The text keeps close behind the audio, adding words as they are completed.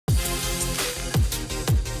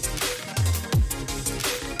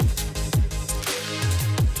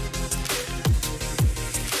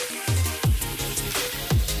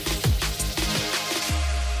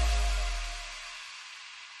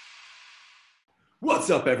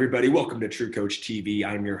What's up, everybody? Welcome to TrueCoach TV.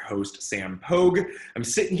 I'm your host, Sam Pogue. I'm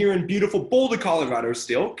sitting here in beautiful Boulder, Colorado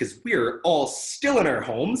still, because we're all still in our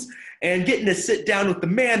homes, and getting to sit down with the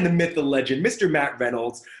man, the myth, the legend, Mr. Matt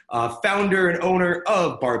Reynolds, founder and owner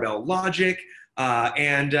of Barbell Logic,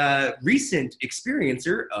 and recent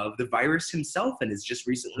experiencer of the virus himself, and has just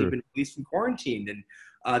recently been released from quarantine.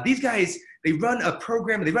 And these guys, they run a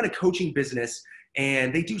program, they run a coaching business,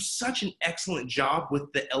 and they do such an excellent job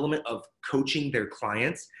with the element of coaching their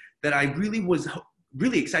clients that I really was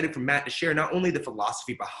really excited for Matt to share not only the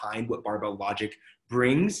philosophy behind what Barbell Logic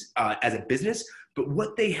brings as a business, but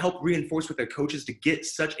what they help reinforce with their coaches to get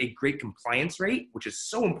such a great compliance rate, which is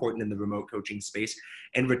so important in the remote coaching space,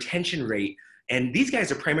 and retention rate. And these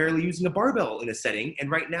guys are primarily using a barbell in a setting.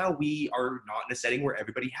 And right now we are not in a setting where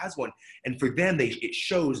everybody has one. And for them, it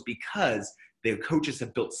shows because their coaches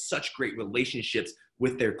have built such great relationships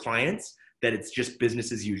with their clients that it's just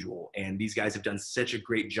business as usual. And these guys have done such a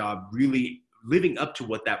great job really living up to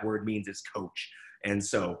what that word means as coach. And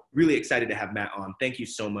so really excited to have Matt on. Thank you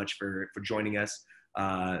so much for joining us.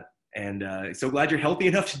 And so glad you're healthy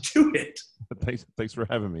enough to do it. Thanks for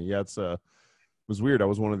having me. Yeah, it was weird. I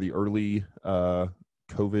was one of the early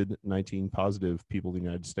COVID-19 positive people in the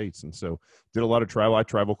United States. And so did a lot of travel. I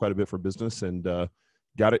travel quite a bit for business, and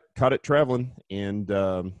caught it traveling, and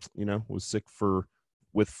was sick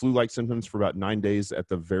with flu-like symptoms for about 9 days at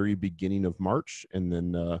the very beginning of March, and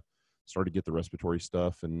then started to get the respiratory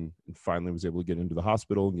stuff, and finally was able to get into the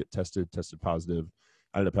hospital and get tested positive.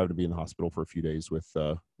 I ended up having to be in the hospital for a few days with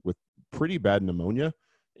pretty bad pneumonia.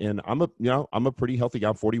 And I'm a pretty healthy guy.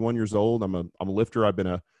 I'm 41 years old. I'm a lifter. I've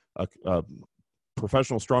been a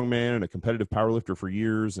professional strongman and a competitive powerlifter for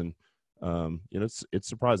years, and it's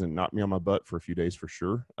surprising. Knocked me on my butt for a few days for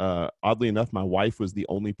sure. Oddly enough, my wife was the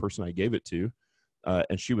only person I gave it to,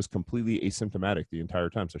 and she was completely asymptomatic the entire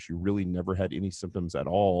time. So she really never had any symptoms at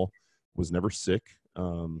all, was never sick.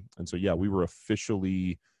 And so, yeah, we were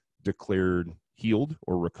officially declared healed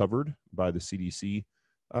or recovered by the CDC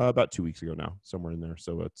about 2 weeks ago now, somewhere in there.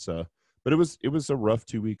 So but it was a rough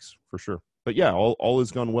 2 weeks for sure. But yeah, all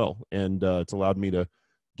has gone well, and it's allowed me to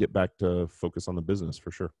get back to focus on the business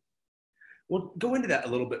for sure. Well, go into that a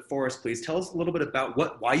little bit for us, please. Tell us a little bit about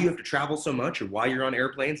why you have to travel so much, or why you're on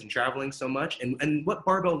airplanes and traveling so much, and what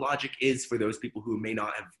Barbell Logic is for those people who may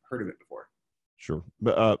not have heard of it before. Sure.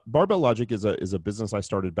 But Barbell Logic is a business I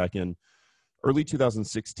started back in early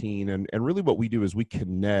 2016. And really what we do is we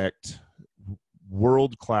connect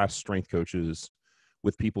world-class strength coaches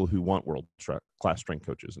with people who want world-class strength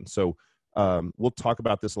coaches. And so we'll talk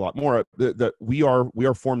about this a lot more. We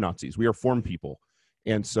are form Nazis. We are form people.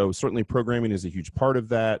 And so certainly programming is a huge part of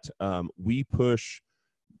that. We push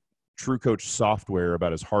TrueCoach software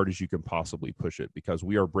about as hard as you can possibly push it, because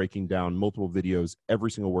we are breaking down multiple videos every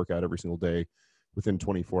single workout, every single day within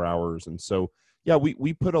 24 hours. And so, yeah,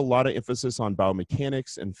 we put a lot of emphasis on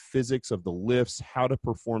biomechanics and physics of the lifts, how to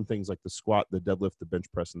perform things like the squat, the deadlift, the bench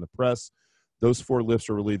press, and the press. Those 4 lifts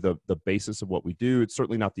are really the basis of what we do. It's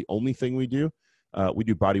certainly not the only thing we do. We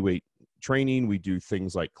do body weight training. We do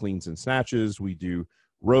things like cleans and snatches. We do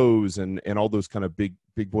rows and all those kind of big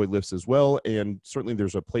boy lifts as well. And certainly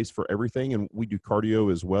there's a place for everything. And we do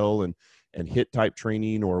cardio as well, and HIIT type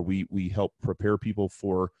training, or we help prepare people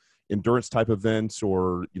for endurance type events,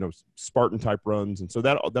 or Spartan type runs. And so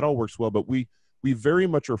that all works well. But we very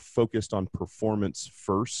much are focused on performance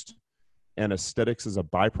first, and aesthetics is a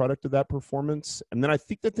byproduct of that performance. And then I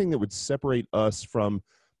think the thing that would separate us from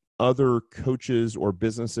other coaches or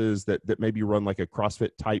businesses that maybe run like a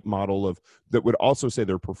CrossFit type model that would also say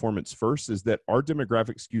their performance first, is that our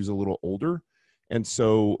demographic skews a little older. And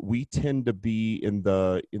so we tend to be in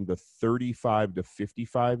the 35 to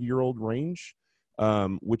 55-year-old range,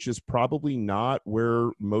 which is probably not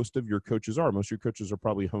where most of your coaches are. Most of your coaches are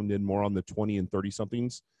probably honed in more on the 20 and 30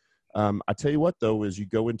 somethings. I tell you what, though, as you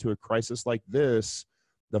go into a crisis like this,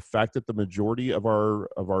 the fact that the majority of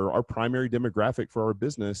our primary demographic for our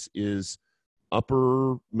business is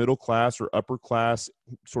upper middle class or upper class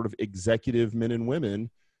sort of executive men and women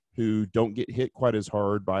who don't get hit quite as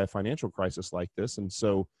hard by a financial crisis like this. And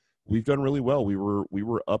so we've done really well. We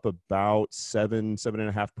were up about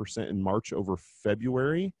 7.5% in March over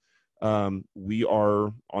February. We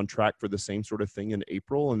are on track for the same sort of thing in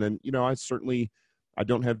April. And then, I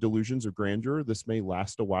don't have delusions of grandeur. This may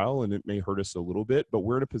last a while and it may hurt us a little bit, but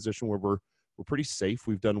we're in a position where we're pretty safe.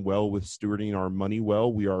 We've done well with stewarding our money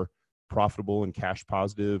well. We are profitable and cash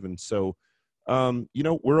positive. And so,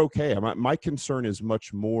 we're okay. My concern is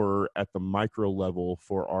much more at the micro level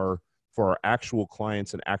for our actual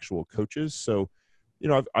clients and actual coaches. So,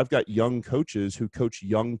 I've got young coaches who coach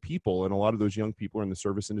young people, and a lot of those young people are in the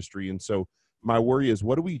service industry. And so my worry is,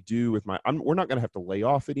 what do we do with we're not going to have to lay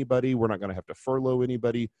off anybody. We're not going to have to furlough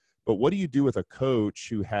anybody. But what do you do with a coach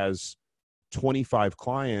who has 25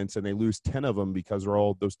 clients and they lose 10 of them because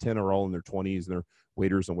those 10 are all in their 20s and they're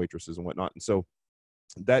waiters and waitresses and whatnot. And so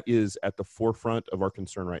that is at the forefront of our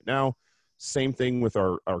concern right now. Same thing with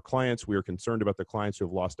our clients. We are concerned about the clients who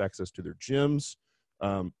have lost access to their gyms.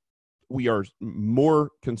 We are more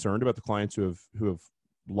concerned about the clients who have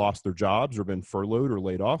lost their jobs or been furloughed or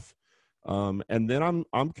laid off. And then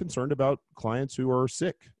I'm concerned about clients who are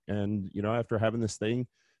sick. And, after having this thing,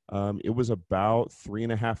 it was about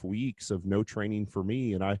 3.5 weeks of no training for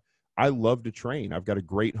me. And I love to train. I've got a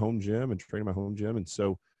great home gym and train in my home gym. And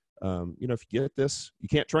so, if you get this, you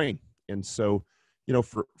can't train. And so,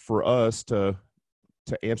 for us to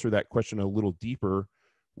answer that question a little deeper,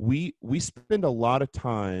 we spend a lot of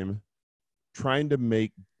time trying to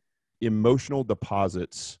make emotional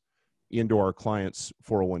deposits into our clients'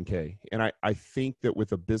 401k. And I think that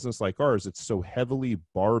with a business like ours, it's so heavily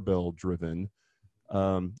barbell driven.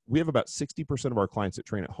 We have about 60% of our clients that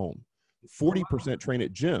train at home, 40% train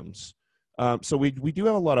at gyms. So we do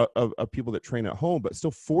have a lot of people that train at home, but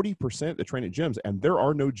still 40% that train at gyms, and there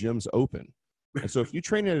are no gyms open. And so if you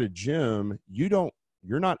train at a gym, you're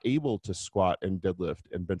not able to squat and deadlift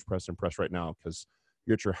and bench press and press right now because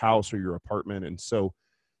you're at your house or your apartment. And so,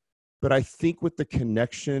 but I think with the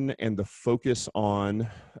connection and the focus on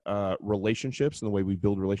relationships and the way we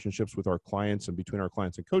build relationships with our clients and between our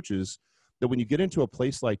clients and coaches, that when you get into a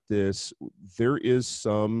place like this, there's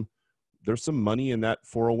some money in that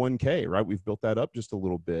 401k, right? We've built that up just a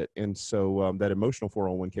little bit. And so that emotional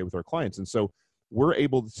 401k with our clients. And so we're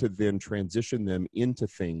able to then transition them into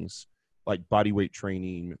things like body weight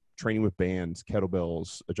training with bands,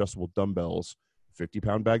 kettlebells, adjustable dumbbells,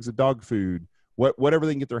 50-pound bags of dog food, whatever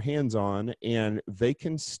they can get their hands on, and they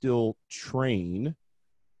can still train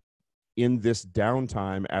in this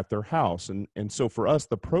downtime at their house. And so for us,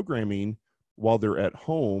 the programming while they're at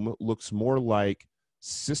home looks more like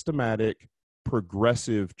systematic,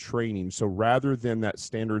 progressive training. So rather than that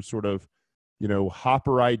standard sort of,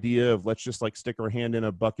 hopper idea of let's just like stick our hand in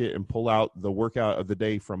a bucket and pull out the workout of the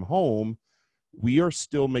day from home, we are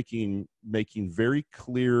still making very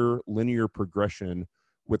clear linear progression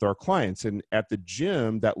with our clients. And at the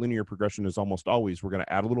gym, that linear progression is almost always, we're going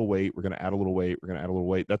to add a little weight, we're going to add a little weight, we're going to add a little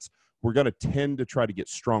weight. We're going to tend to try to get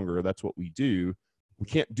stronger. That's what we do. We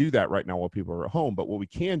can't do that right now while people are at home, but what we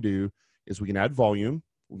can do is we can add volume,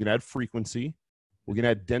 we can add frequency, we can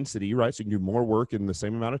add density, right? So you can do more work in the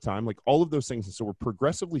same amount of time, like all of those things. And so we're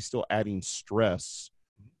progressively still adding stress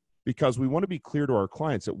because we want to be clear to our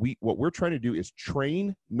clients that what we're trying to do is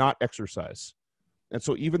train, not exercise. And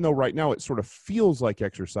so even though right now it sort of feels like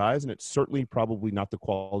exercise, and it's certainly probably not the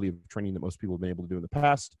quality of training that most people have been able to do in the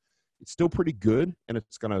past, it's still pretty good, and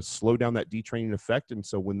it's going to slow down that detraining effect. And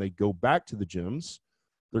so when they go back to the gyms,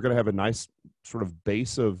 they're going to have a nice sort of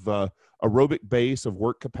base of aerobic base of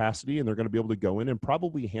work capacity, and they're going to be able to go in and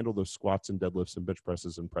probably handle those squats and deadlifts and bench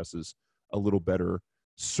presses and presses a little better,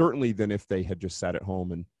 certainly than if they had just sat at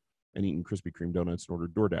home and eaten Krispy Kreme donuts and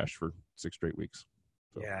ordered DoorDash for 6 straight weeks.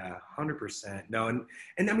 So. Yeah, 100%. No,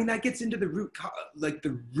 and I mean, that gets into the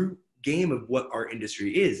root game of what our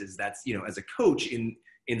industry is that's, as a coach in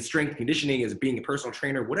strength conditioning, as being a personal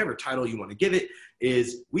trainer, whatever title you want to give it,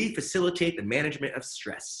 is we facilitate the management of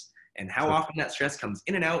stress and how often that stress comes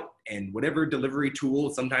in and out, and whatever delivery tool.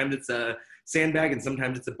 Sometimes it's a sandbag and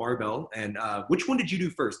sometimes it's a barbell. And which one did you do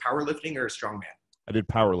first, powerlifting or strongman? I did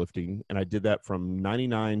powerlifting, and I did that from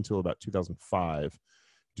 99 till about 2005.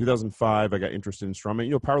 2005, I got interested in strongman.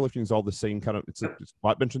 Powerlifting is all the same kind of, it's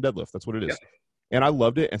squat, bench, and deadlift. That's what it is. Yeah. And I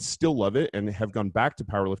loved it and still love it, and have gone back to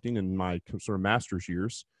powerlifting in my sort of master's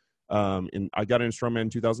years. And I got into strongman in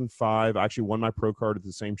 2005. I actually won my pro card at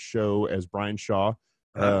the same show as Brian Shaw.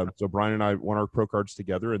 So Brian and I won our pro cards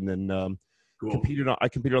together, and then cool. I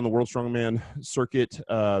competed on the World Strongman circuit,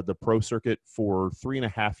 the pro circuit, for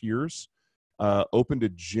 3.5 years. Opened a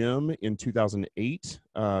gym in 2008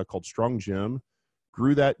 called Strong Gym.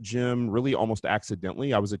 Grew that gym really almost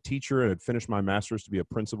accidentally. I was a teacher and had finished my master's to be a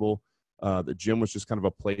principal. The gym was just kind of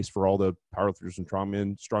a place for all the powerlifters and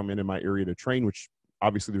strongmen in my area to train, which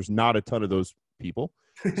obviously there's not a ton of those people.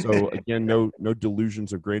 So again, no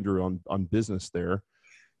delusions of grandeur on business there.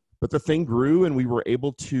 But the thing grew, and we were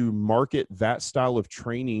able to market that style of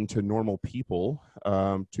training to normal people,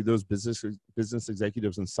 to those business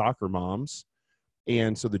executives and soccer moms.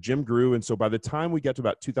 And so the gym grew. And so by the time we got to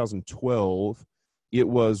about 2012, it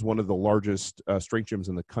was one of the largest strength gyms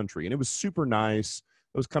in the country. And it was super nice.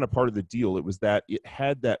 It was kind of part of the deal. It was that it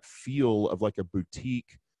had that feel of like a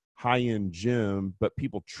boutique high-end gym, but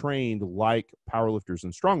people trained like powerlifters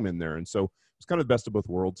and strongmen there. And so it's kind of the best of both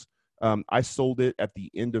worlds. I sold it at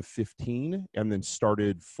the end of 15 and then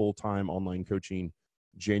started full-time online coaching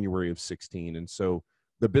January of 16. And so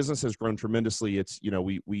the business has grown tremendously. It's,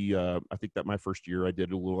 I think that my first year I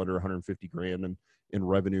did a little under 150 grand in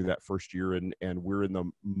revenue that first year. And we're in the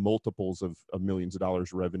multiples of millions of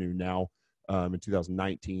dollars revenue now in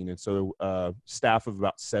 2019. And so staff of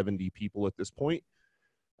about 70 people at this point.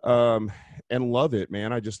 And love it,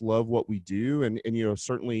 man. I just love what we do. And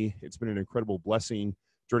certainly it's been an incredible blessing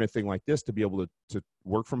during a thing like this to be able to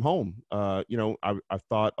work from home. I've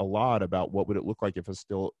thought a lot about what would it look like if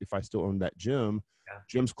I still owned that gym. Yeah.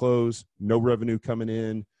 Gym's closed, no revenue coming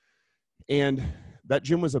in. And that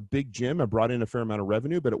gym was a big gym. I brought in a fair amount of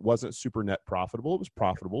revenue, but it wasn't super net profitable. It was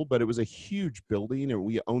profitable, but it was a huge building, and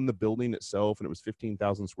we owned the building itself, and it was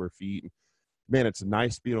 15,000 square feet. And man, it's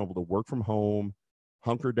nice being able to work from home,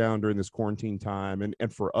 hunker down during this quarantine time.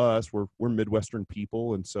 And for us, we're Midwestern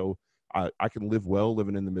people. And so I can live well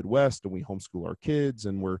living in the Midwest, and we homeschool our kids,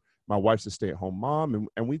 and my wife's a stay-at-home mom,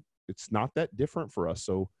 and it's not that different for us.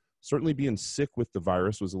 So certainly being sick with the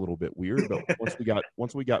virus was a little bit weird, but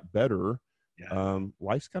once we got better, Yeah.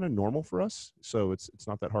 Life's kind of normal for us. So it's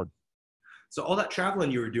not that hard. So all that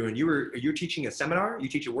traveling you were doing, you're teaching a seminar, you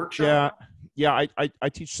teach a workshop? Yeah. I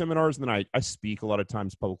teach seminars, and then I speak a lot of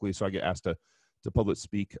times publicly. So I get asked to public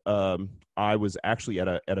speak. I was actually at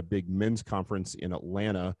a big men's conference in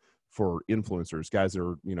Atlanta for influencers, guys that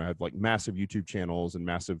are, have like massive YouTube channels and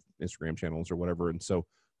massive Instagram channels or whatever. And so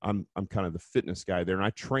I'm kind of the fitness guy there, and I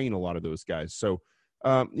train a lot of those guys. So,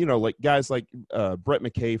 like guys like Brett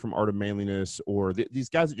McKay from Art of Manliness, or these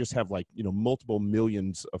guys that just have multiple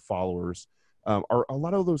millions of followers. Are a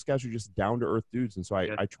lot of those guys are just down to earth dudes. And so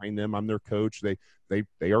I train them. I'm their coach.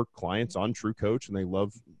 They are clients on TrueCoach, and they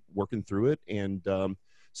love working through it. And,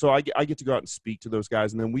 so I get to go out and speak to those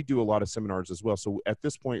guys. And then we do a lot of seminars as well. So at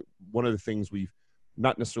this point, one of the things we've,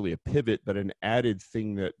 not necessarily a pivot, but an added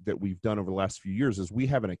thing that we've done over the last few years is we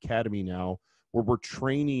have an academy now where we're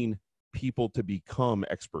training people to become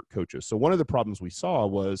expert coaches. So one of the problems we saw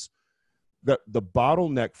was that the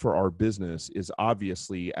bottleneck for our business is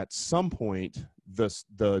obviously at some point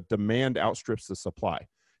the demand outstrips the supply.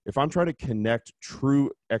 If I'm trying to connect true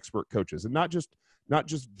expert coaches, and not just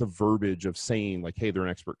the verbiage of saying like, hey, they're an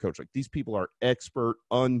expert coach. Like, these people are expert,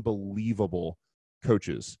 unbelievable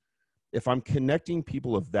coaches. If I'm connecting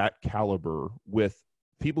people of that caliber with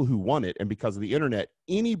people who want it, and because of the internet,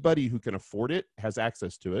 anybody who can afford it has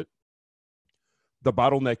access to it, the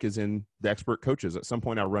bottleneck is in the expert coaches. At some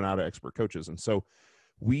point, I'll run out of expert coaches. And so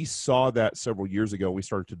we saw that several years ago. We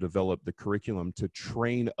started to develop the curriculum to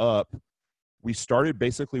train up. We started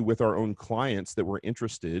basically with our own clients that were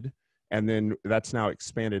interested, and then that's now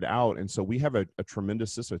expanded out. And so we have a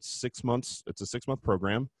tremendous system. It's 6 months. It's a 6-month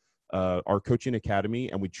program, our coaching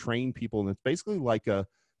academy, and we train people. And it's basically like a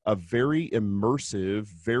very immersive,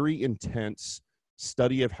 very intense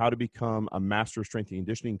study of how to become a master strength and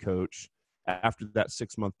conditioning coach after that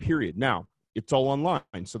 6-month period. Now, it's all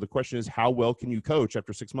online. So the question is, how well can you coach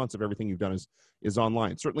after 6 months if everything you've done is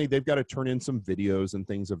online? Certainly, they've got to turn in some videos and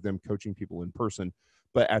things of them coaching people in person.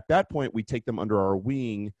 But at that point, we take them under our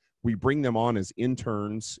wing. We bring them on as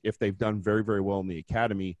interns if they've done very, very well in the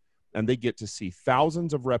academy, and they get to see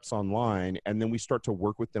thousands of reps online. And then we start to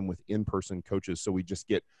work with them with in-person coaches. So we just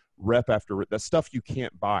get rep after rep, that stuff you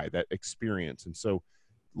can't buy, that experience. And so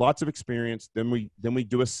lots of experience. Then we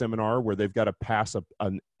do a seminar where they've got to pass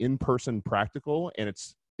an in-person practical, and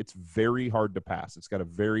it's very hard to pass. It's got a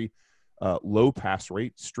very low pass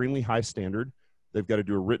rate, extremely high standard. They've got to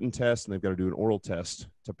do a written test, and they've got to do an oral test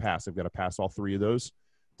to pass. They've got to pass all 3 of those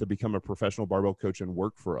to become a professional barbell coach and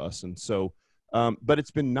work for us. And so, but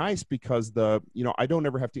it's been nice because I don't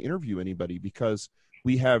ever have to interview anybody, because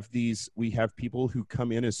we have people who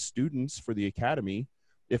come in as students for the academy.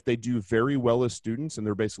 If they do very well as students, and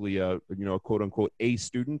they're basically a quote unquote A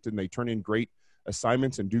student, and they turn in great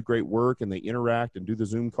assignments and do great work, and they interact and do the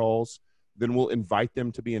Zoom calls, then we'll invite them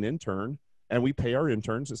to be an intern. And we pay our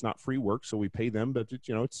interns. It's not free work, so we pay them, but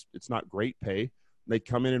it's not great pay. They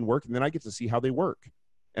come in and work, and then I get to see how they work.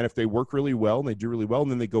 And if they work really well and they do really well, and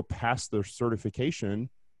then they go past their certification,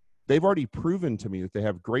 they've already proven to me that they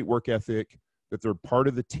have great work ethic, that they're part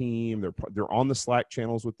of the team, they're on the Slack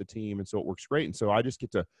channels with the team, and so it works great. And so I just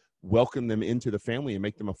get to welcome them into the family and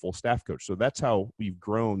make them a full staff coach. So that's how we've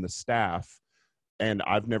grown the staff. And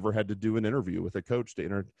I've never had to do an interview with a coach to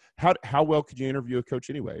enter. How well could you interview a coach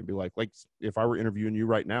anyway? And be like if I were interviewing you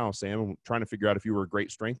right now, Sam, I'm trying to figure out if you were a great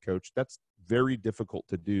strength coach, that's very difficult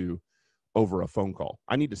to do over a phone call.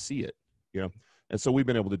 I need to see it, And so we've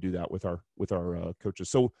been able to do that with our coaches.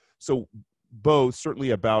 So both,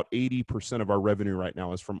 certainly about 80% of our revenue right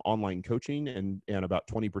now is from online coaching, and about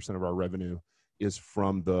 20% of our revenue is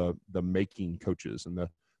from the making coaches and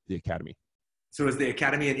the academy. So is the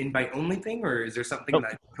academy an invite-only thing, or is there something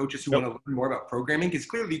that coaches who want to learn more about programming? Because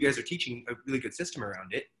clearly you guys are teaching a really good system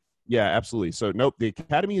around it. Yeah, absolutely. So nope, the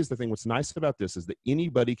academy is the thing. What's nice about this is that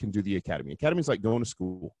anybody can do the academy. Academy is like going to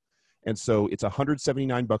school. And so it's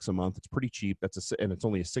 $179 a month. It's pretty cheap. And it's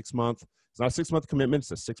only a 6-month. It's not a 6-month commitment.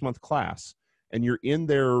 It's a 6-month class. And you're in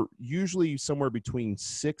there usually somewhere between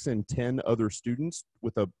 6 and 10 other students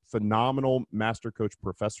with a phenomenal master coach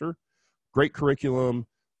professor. Great curriculum,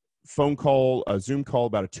 phone call, a Zoom call,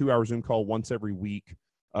 about a 2-hour Zoom call once every week.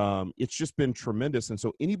 It's just been tremendous. And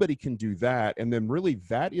so anybody can do that. And then really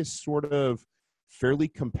that is sort of fairly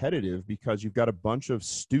competitive because you've got a bunch of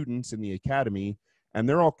students in the academy and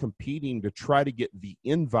they're all competing to try to get the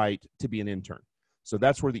invite to be an intern. So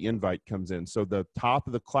that's where the invite comes in. So the top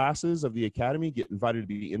of the classes of the academy get invited to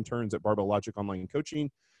be interns at Barbell Logic Online Coaching.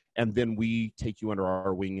 And then we take you under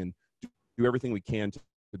our wing and do everything we can to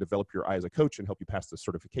develop your eye as a coach and help you pass the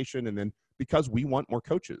certification. And then because we want more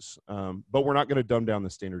coaches, but we're not going to dumb down the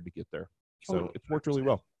standard to get there. So it's worked really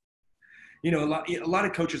well. You know, a lot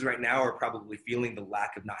of coaches right now are probably feeling the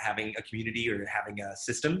lack of not having a community or having a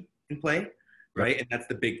system in play. Right. And that's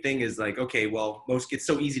the big thing is like, okay, well, it's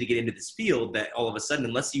so easy to get into this field that all of a sudden,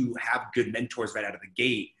 unless you have good mentors right out of the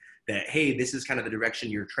gate that, hey, this is kind of the direction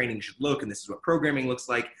your training should look, and this is what programming looks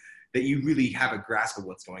like, that you really have a grasp of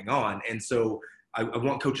what's going on. And so I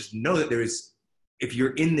want coaches to know that if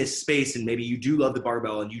you're in this space and maybe you do love the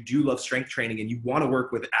barbell and you do love strength training and you want to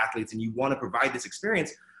work with athletes and you want to provide this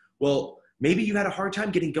experience, well, maybe you had a hard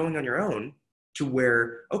time getting going on your own, to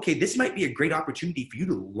where, okay, this might be a great opportunity for you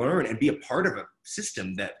to learn and be a part of a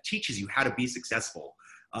system that teaches you how to be successful.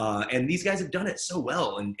 And these guys have done it so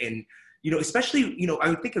well. And you know, especially, you know, I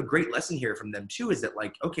would think a great lesson here from them too is that,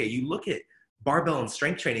 like, okay, you look at barbell and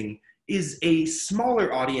strength training is a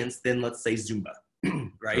smaller audience than, let's say, Zumba,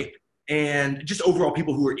 right? And just overall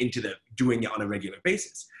people who are into doing it on a regular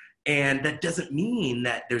basis. And that doesn't mean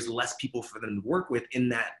that there's less people for them to work with in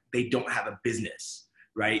that they don't have a business.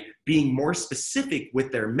 Right? Being more specific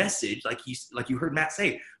with their message, like you heard Matt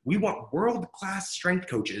say, we want world-class strength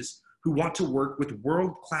coaches who want to work with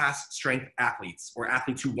world-class strength athletes, or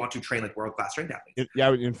athletes who want to train like world-class strength athletes.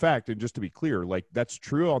 Yeah, in fact, and just to be clear, like that's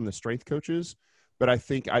true on the strength coaches, but I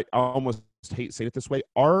think I almost hate saying it this way.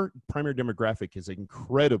 Our primary demographic is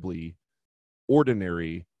incredibly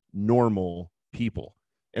ordinary, normal people.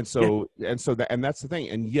 And so, yeah. and that's the thing.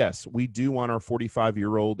 And yes, we do want our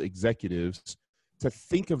 45-year-old executives to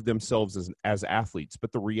think of themselves as athletes.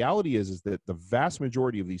 But the reality is that the vast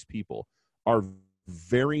majority of these people are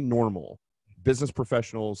very normal business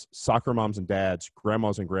professionals, soccer moms and dads,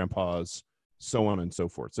 grandmas and grandpas, so on and so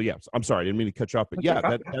forth. So yeah, I'm sorry, I didn't mean to cut you off, but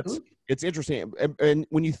yeah, it's interesting. And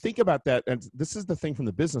when you think about that, and this is the thing from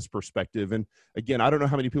the business perspective, and again, I don't know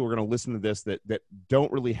how many people are going to listen to this that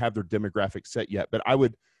don't really have their demographic set yet, but I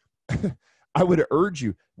would, I would urge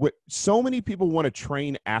you, so many people want to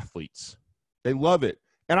train athletes. They love it.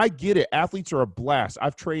 And I get it. Athletes are a blast.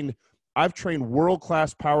 I've trained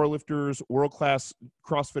world-class powerlifters, world-class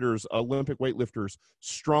CrossFitters, Olympic weightlifters,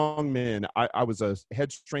 strong men. I was a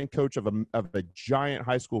head strength coach of a giant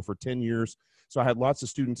high school for 10 years. So I had lots of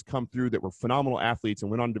students come through that were phenomenal athletes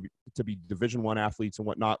and went on to be Division I athletes and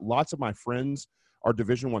whatnot. Lots of my friends are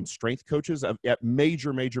Division I strength coaches at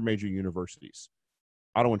major universities.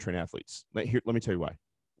 I don't want to train athletes. Let me tell you why.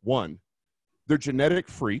 One, they're genetic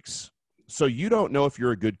freaks. So you don't know if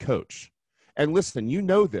you're a good coach. And listen, you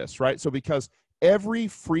know this, right? So because every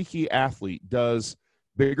freaky athlete does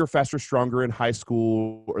bigger, faster, stronger in high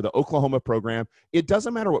school or the Oklahoma program, it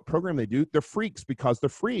doesn't matter what program they do. They're freaks because they're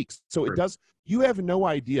freaks. So you have no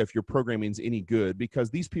idea if your programming is any good because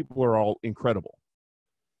these people are all incredible.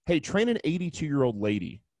 Hey, train an 82-year-old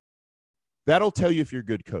lady. That'll tell you if you're a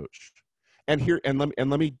good coach. And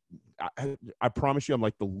let me I promise you, I'm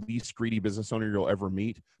like the least greedy business owner you'll ever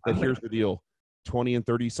meet. But here's the deal. 20 and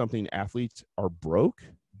 30 something athletes are broke.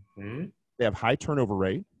 Mm-hmm. They have high turnover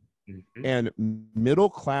rate. Mm-hmm. And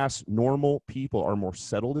middle-class normal people are more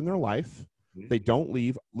settled in their life. Mm-hmm. They don't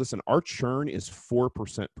leave. Listen, our churn is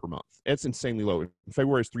 4% per month. It's insanely low. In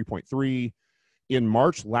February, it's 3.3. In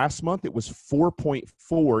March last month, it was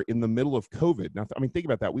 4.4 in the middle of COVID. Now, I mean, think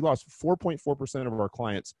about that. We lost 4.4% of our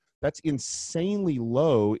clients. That's insanely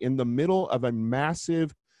low in the middle of a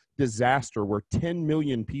massive disaster where 10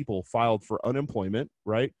 million people filed for unemployment,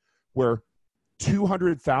 right? Where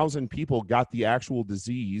 200,000 people got the actual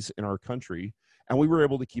disease in our country. And we were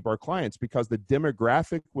able to keep our clients because the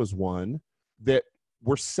demographic was one, that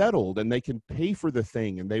were settled and they can pay for the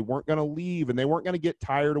thing and they weren't going to leave and they weren't going to get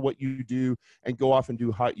tired of what you do and go off and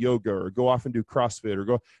do hot yoga or go off and do CrossFit or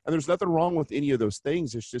go. And there's nothing wrong with any of those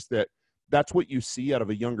things. It's just that that's what you see out of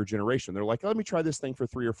a younger generation. They're like, let me try this thing for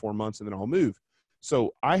 3 or 4 months and then I'll move.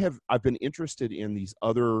 So I've been interested in these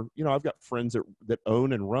other, I've got friends that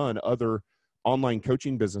own and run other online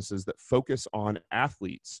coaching businesses that focus on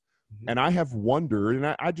athletes. Mm-hmm. And I have wondered,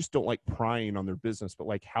 and I just don't like prying on their business, but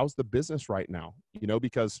like, how's the business right now?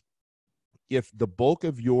 Because if the bulk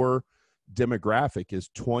of your demographic is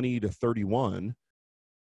 20 to 31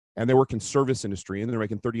 and they work in service industry and they're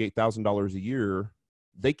making $38,000 a year,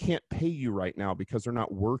 they can't pay you right now because they're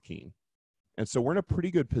not working. And so we're in a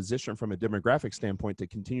pretty good position from a demographic standpoint to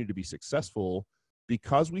continue to be successful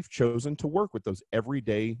because we've chosen to work with those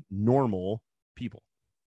everyday normal people.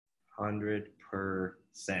 100%,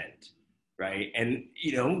 right? And,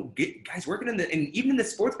 guys working and even in the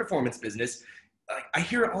sports performance business, I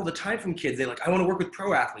hear it all the time from kids. They're like, I want to work with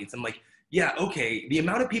pro athletes. I'm like, yeah, okay. The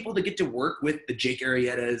amount of people that get to work with the Jake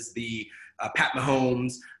Arrietas, the Pat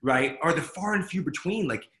Mahomes, right, are the far and few between.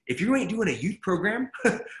 Like, if you ain't doing a youth program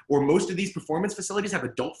or most of these performance facilities have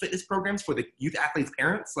adult fitness programs for the youth athletes'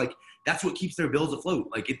 parents, like, that's what keeps their bills afloat.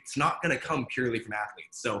 Like, it's not going to come purely from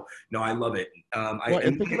athletes. So, no, I love it.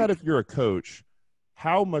 And think about if you're a coach,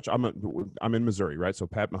 how much I'm in Missouri, right? So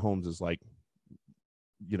Pat Mahomes is like,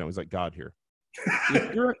 he's like God here.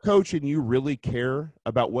 If you're a coach and you really care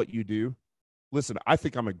about what you do, listen, I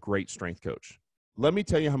think I'm a great strength coach. Let me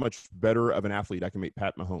tell you how much better of an athlete I can make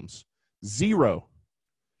Pat Mahomes. 0.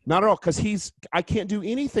 Not at all, because I can't do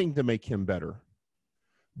anything to make him better.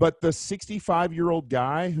 But the 65-year-old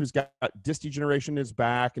guy who's got disc degeneration in his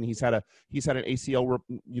back and he's had an ACL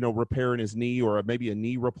repair in his knee or maybe a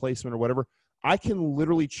knee replacement or whatever, I can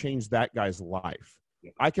literally change that guy's life.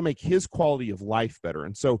 I can make his quality of life better.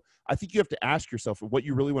 And so I think you have to ask yourself, what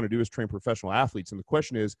you really want to do is train professional athletes. And the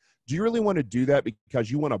question is, do you really want to do that because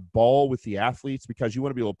you want to ball with the athletes, because you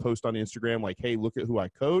want to be able to post on Instagram like, hey, look at who I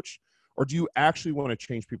coach? Or do you actually want to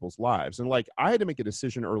change people's lives? And like, I had to make a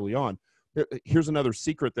decision early on. Here's another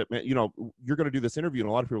secret that, you're going to do this interview and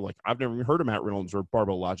a lot of people are like, I've never even heard of Matt Reynolds or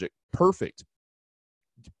Barbell Logic. Perfect.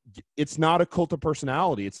 It's not a cult of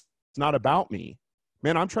personality. It's not about me.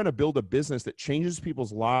 Man, I'm trying to build a business that changes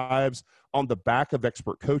people's lives on the back of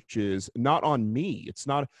expert coaches, not on me. It's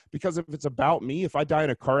not, because if it's about me, if I die in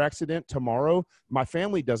a car accident tomorrow, my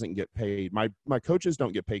family doesn't get paid. My coaches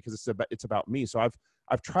don't get paid because it's about me. So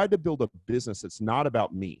I've tried to build a business that's not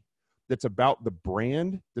about me, that's about the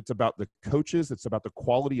brand, that's about the coaches, that's about the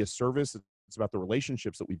quality of service, it's about the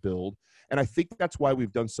relationships that we build. And I think that's why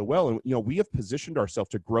we've done so well. And, we have positioned ourselves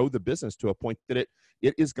to grow the business to a point that it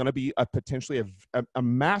is going to be potentially a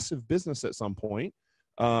massive business at some point.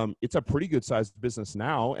 It's a pretty good sized business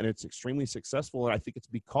now, and it's extremely successful. And I think it's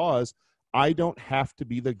because I don't have to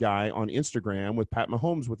be the guy on Instagram with Pat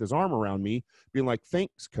Mahomes with his arm around me being like,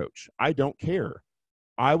 thanks, coach. I don't care.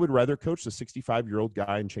 I would rather coach the 65-year-old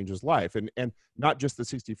guy and change his life. And not just the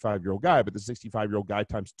 65-year-old guy, but the 65-year-old guy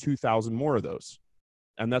times 2,000 more of those.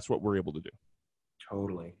 And that's what we're able to do.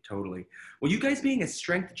 Totally. Well, you guys being a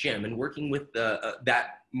strength gym and working with that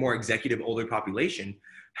more executive older population,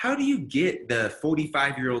 how do you get the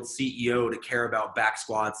 45-year-old CEO to care about back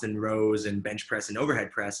squats and rows and bench press and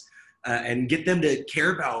overhead press and get them to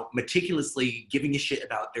care about meticulously giving a shit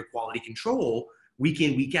about their quality control week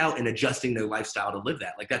in, week out, and adjusting their lifestyle to live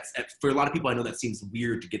that? Like, that's, for a lot of people, I know that seems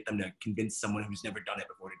weird to get them to convince someone who's never done it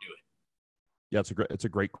before to do it. Yeah, it's a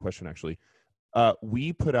great question, actually.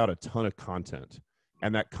 We put out a ton of content,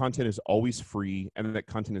 and that content is always free, and that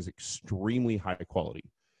content is extremely high quality.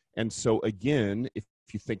 And so again, if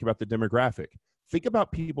you think about the demographic, think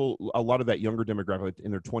about people, a lot of that younger demographic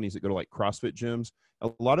in their 20s that go to like CrossFit gyms.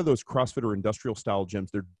 A lot of those CrossFit or industrial style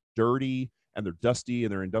gyms, they're dirty and they're dusty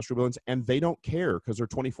and they're industrial buildings, and they don't care because they're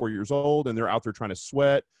 24 years old and they're out there trying to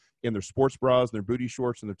sweat in their sports bras and their booty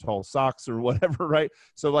shorts and their tall socks or whatever, right?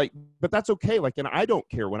 So like, but that's okay. Like, and I don't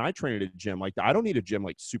care when I train at a gym. Like, I don't need a gym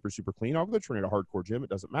like super, super clean. I'll go train at a hardcore gym. It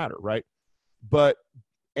doesn't matter, right? But,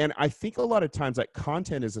 and I think a lot of times that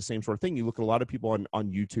content is the same sort of thing. You look at a lot of people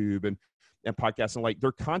on YouTube and podcasts, and like,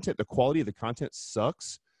 their content, the quality of the content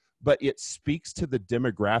sucks, but it speaks to the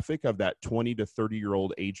demographic of that 20 to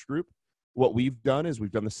 30-year-old age group. What we've done is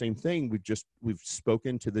we've done the same thing. We've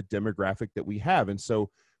spoken to the demographic that we have. And so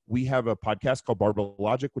we have a podcast called Barbell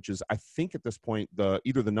Logic, which is, I think at this point,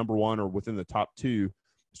 either the number one or within the top 2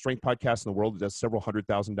 strength podcasts in the world. It does several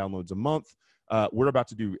 100,000 downloads a month. We're about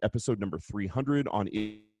to do episode number 300 on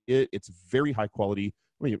it. It's very high quality.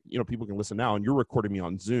 I mean, people can listen now, and you're recording me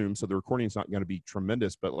on Zoom, so the recording is not going to be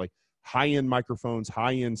tremendous, but like, high-end microphones,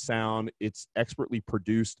 high-end sound. It's expertly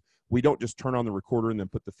produced. We don't just turn on the recorder and then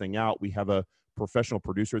put the thing out. We have a professional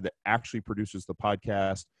producer that actually produces the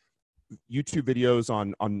podcast. YouTube videos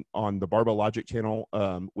on the Barbell Logic channel,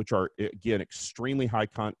 which are, again, extremely high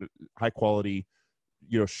quality,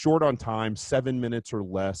 short on time, 7 minutes or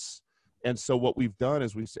less. And so what we've done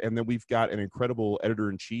is and then we've got an incredible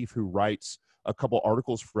editor-in-chief who writes a couple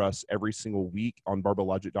articles for us every single week on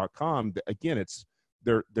barbelllogic.com. Again,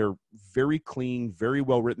 they're very clean, very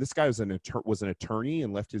well written. This guy was an attorney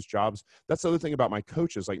and left his jobs. That's the other thing about my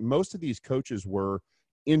coaches. Like, most of these coaches were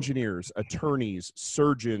engineers, attorneys,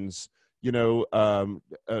 surgeons, a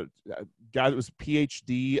guy that was a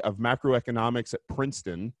PhD of macroeconomics at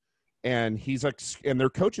Princeton. And he's like, and they're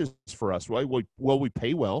coaches for us, right? Well, we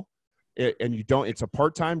pay well. And it's a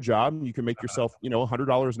part-time job. You can make yourself,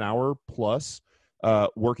 $100 an hour plus,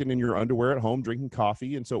 working in your underwear at home, drinking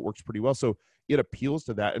coffee. And so it works pretty well. So it appeals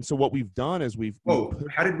to that. And so what we've done is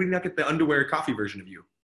how did we not get the underwear coffee version of you?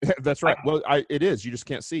 That's right. Well, it is. You just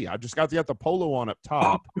can't see. I just got the polo on up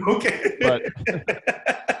top. Oh, okay. But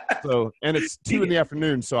and it's 2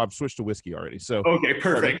 p.m, so I've switched to whiskey already. So okay,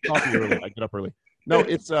 perfect. Coffee early. I get up early. No,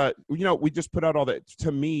 it's we just put out all that.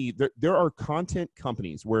 To me, there are content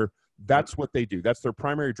companies where that's what they do. That's their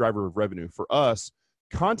primary driver of revenue. For us,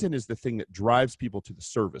 content is the thing that drives people to the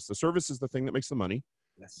service. The service is the thing that makes the money.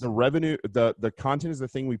 Yes. The revenue, the content is the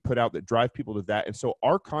thing we put out that drive people to that. And so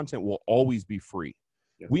our content will always be free.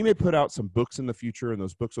 Yep. We may put out some books in the future, and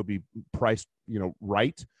those books will be priced,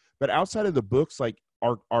 right. But outside of the books, like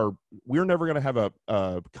we're never going to have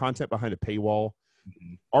a content behind a paywall.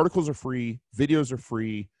 Mm-hmm. Articles are free. Videos are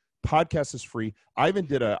free. Podcast is free. I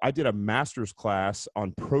did a master's class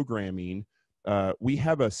on programming. We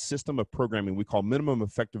have a system of programming we call minimum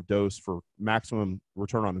effective dose for maximum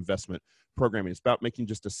return on investment programming. It's about making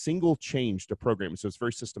just a single change to programming. So it's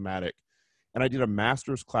very systematic. And I did a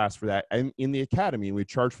master's class for that in the academy. We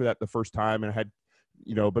charged for that the first time, and I had,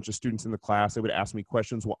 a bunch of students in the class. They would ask me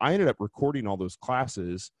questions. Well, I ended up recording all those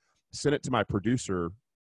classes, sent it to my producer,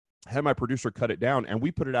 had my producer cut it down, and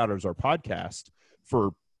we put it out as our podcast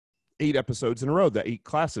for 8 episodes in a row, the 8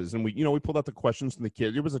 classes. And we pulled out the questions from the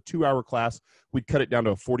kids. It was a 2-hour class. We'd cut it down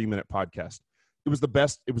to a 40-minute podcast. It was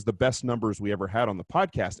the best numbers we ever had on the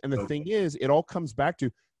podcast. And the thing is, it all comes back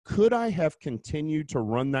to, could I have continued to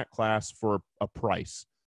run that class for a price?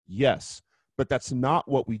 Yes. But that's not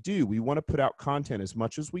what we do. We want to put out content as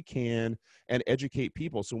much as we can and educate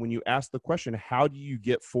people. So when you ask the question, how do you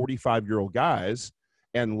get 45-year-old guys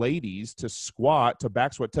and ladies to squat, to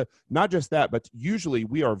back squat, to not just that, but usually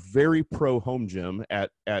we are very pro home gym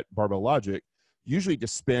at Barbell Logic, usually to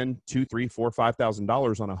spend $2,000, $3,000, $4,000,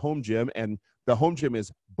 $5,000 on a home gym. And the home gym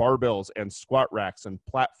is barbells and squat racks and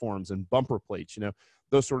platforms and bumper plates,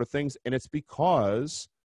 those sort of things. And it's because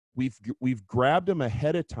we've grabbed them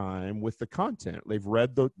ahead of time with the content. They've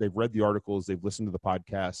read the articles, they've listened to the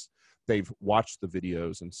podcasts, they've watched the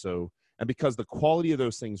videos. And because the quality of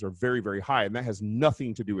those things are very, very high, and that has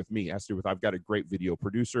nothing to do with me. It has to do with, I've got a great video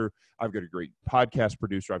producer. I've got a great podcast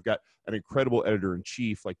producer. I've got an incredible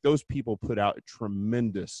editor-in-chief. Like, those people put out a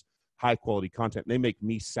tremendous high quality content. They make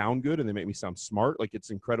me sound good, and they make me sound smart. Like, it's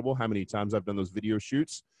incredible how many times I've done those video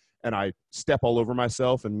shoots and I step all over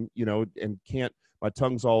myself and my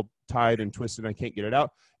tongue's all tied and twisted and I can't get it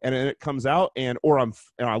out. And then it comes out and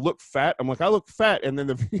I look fat. I'm like, I look fat. And then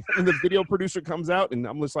the video producer comes out and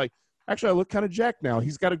I'm just like, actually, I look kind of jacked now.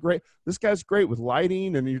 This guy's great with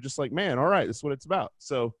lighting. And you're just like, man, all right, this is what it's about.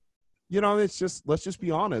 So, it's just, let's just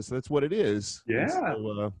be honest. That's what it is. Yeah.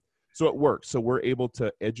 So it works. So we're able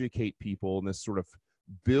to educate people and this sort of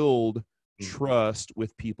build trust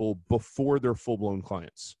with people before they're full-blown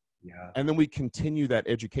clients. Yeah. And then we continue that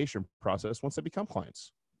education process once they become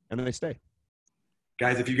clients, and then they stay.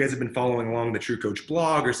 Guys, if you guys have been following along the TrueCoach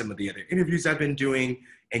blog or some of the other interviews I've been doing,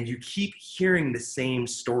 and you keep hearing the same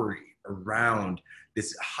story around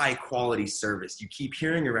this high quality service, you keep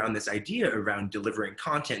hearing around this idea around delivering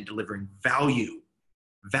content, delivering value,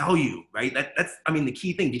 right? That's the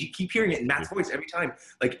key thing. Did you keep hearing it in Matt's voice every time?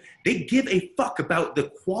 Like, they give a fuck about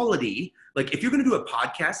the quality. Like, if you're going to do a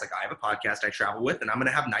podcast, like I have a podcast I travel with, and I'm going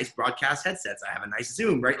to have nice broadcast headsets. I have a nice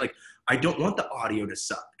Zoom, right? Like, I don't want the audio to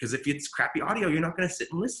suck, because if it's crappy audio, you're not going to sit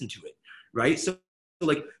and listen to it, right? So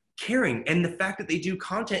like, caring, and the fact that they do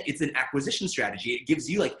content, it's an acquisition strategy. It gives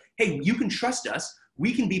you like, hey, you can trust us.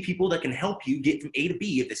 We can be people that can help you get from A to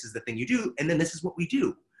B if this is the thing you do, and then this is what we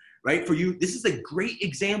do. Right? For you, this is a great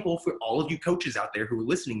example for all of you coaches out there who are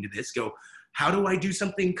listening to this. Go, how do I do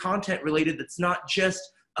something content related that's not just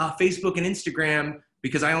Facebook and Instagram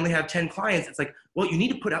because I only have 10 clients. It's like, well, you need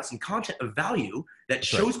to put out some content of value that That's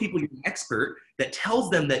shows right. people you're an expert, that tells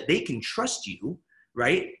them that they can trust you,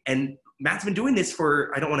 right? And Matt's been doing this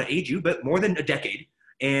for, I don't want to age you, but more than a decade,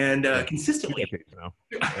 and Yeah. 2 consistently. decades now.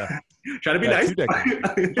 Yeah. Try to be Yeah, nice. 2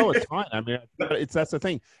 decades. No, it's fine. I mean, that's the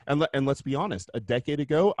thing. And let's be honest. A decade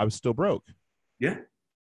ago, I was still broke. Yeah.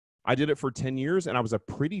 I did it for 10 years, and I was a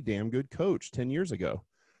pretty damn good coach 10 years ago.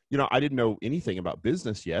 I didn't know anything about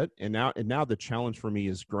business yet. And now the challenge for me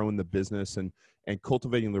is growing the business and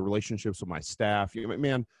cultivating the relationships with my staff.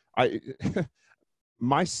 Man,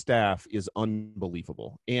 my staff is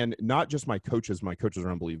unbelievable. And not just my coaches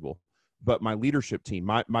are unbelievable, but my leadership team,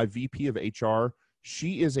 my VP of HR,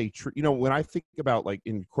 she is when I think about, like,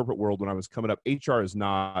 in corporate world, when I was coming up, HR is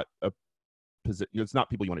not a position, it's not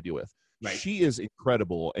people you want to deal with. Right. She is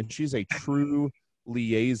incredible. And she's a true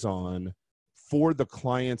liaison for the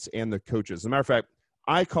clients and the coaches. As a matter of fact,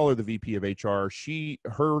 I call her the VP of HR.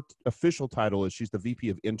 Her official title is she's the VP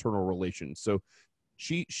of Internal Relations. So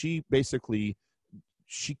she basically,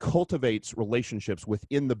 she cultivates relationships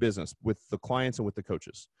within the business with the clients and with the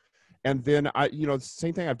coaches. And then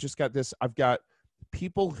same thing. I've got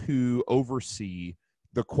people who oversee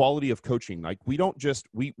the quality of coaching. Like, we don't just,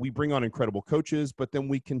 we bring on incredible coaches, but then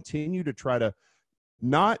we continue to try to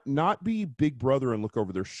not be big brother and look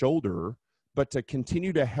over their shoulder, but to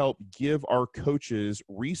continue to help give our coaches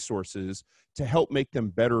resources to help make them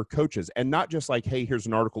better coaches. And not just like, hey, here's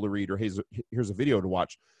an article to read, or here's a video to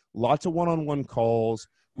watch. Lots of one-on-one calls.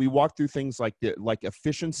 We walk through things like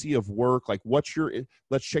efficiency of work. Like, let's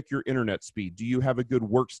check your internet speed. Do you have a good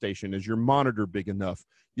workstation? Is your monitor big enough?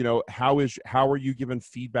 How are you giving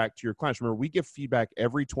feedback to your clients? Remember, we give feedback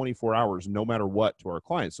every 24 hours, no matter what, to our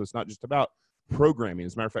clients. So it's not just about programming.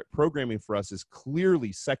 As a matter of fact, programming for us is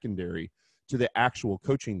clearly secondary to the actual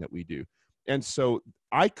coaching that we do. And so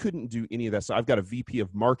I couldn't do any of that. So I've got a VP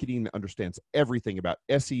of marketing that understands everything about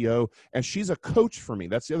SEO, and she's a coach for me.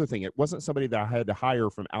 That's the other thing. It wasn't somebody that I had to hire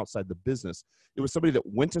from outside the business. It was somebody that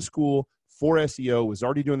went to school for SEO, was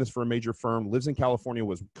already doing this for a major firm, lives in California,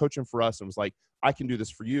 was coaching for us, and was like, I can do this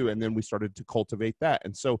for you. And then we started to cultivate that.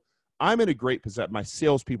 And so I'm in a great position. My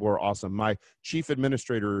salespeople are awesome. My chief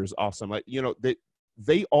administrator is awesome. Like,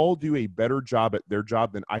 they all do a better job at their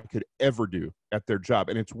job than I could ever do at their job.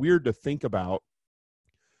 And it's weird to think about.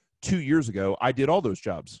 2 years ago, I did all those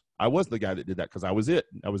jobs. I was the guy that did that because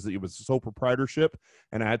it was sole proprietorship,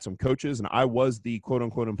 and I had some coaches, and I was the quote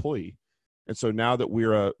unquote employee. And so now that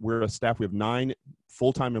we're a staff, we have 9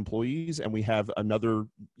 full-time employees, and we have another,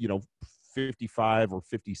 55 or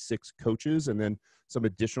 56 coaches, and then some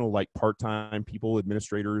additional, like, part-time people,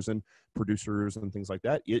 administrators and producers and things like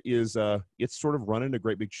that. It's sort of running a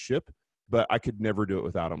great big ship, but I could never do it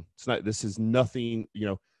without them. This is nothing,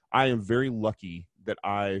 I am very lucky that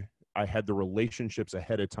I had the relationships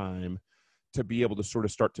ahead of time to be able to sort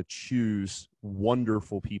of start to choose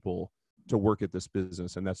wonderful people to work at this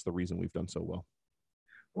business. And that's the reason we've done so well.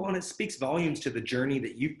 Well, and it speaks volumes to the journey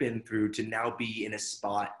that you've been through to now be in a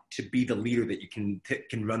spot to be the leader that you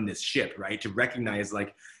can run this ship, right? To recognize,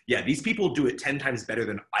 like, yeah, these people do it 10 times better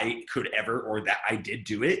than I could ever, or that I did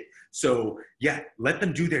do it. So yeah, let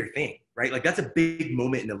them do their thing, right? Like, that's a big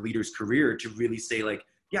moment in a leader's career to really say, like,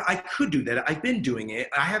 yeah, I could do that. I've been doing it.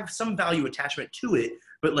 I have some value attachment to it,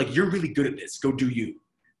 but, like, you're really good at this. Go do you,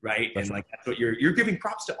 right? That's and right. Like, that's what you're giving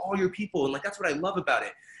props to all your people. And, like, that's what I love about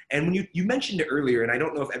it. And when you mentioned it earlier, and I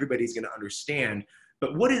don't know if everybody's going to understand,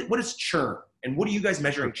 but what is churn, and what are you guys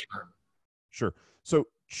measuring churn? Sure. So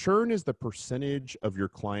churn is the percentage of your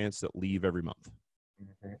clients that leave every month.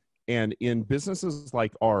 Mm-hmm. And in businesses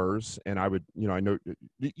like ours, and I know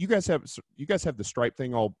you guys have the Stripe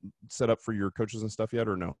thing all set up for your coaches and stuff yet,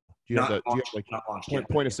 or no? Do you have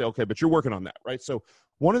point of sale? Okay, but you're working on that, right? So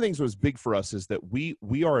one of the things that was big for us is that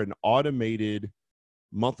we are an automated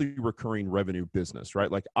monthly recurring revenue business,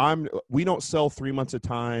 right? Like, we don't sell 3 months at a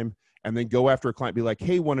time and then go after a client, be like,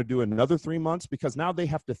 hey, want to do another 3 months? Because now they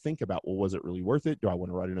have to think about, well, was it really worth it? Do I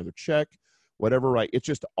want to write another check? Whatever, right? It's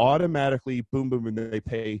just automatically boom, boom, and they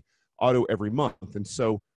pay auto every month. And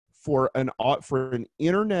so for an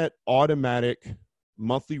internet automatic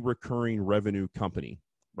monthly recurring revenue company,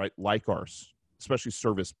 right, like ours, especially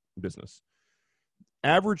service business,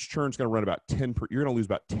 average churn is going to run about you're going to lose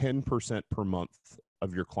about 10% per month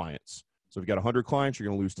of your clients. So if you've got 100 clients, you're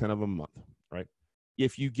going to lose 10 of them a month, right?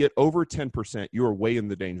 If you get over 10%, you are way in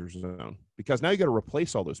the danger zone, because now you got to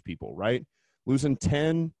replace all those people, right?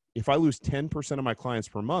 If I lose 10% of my clients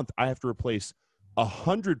per month, I have to replace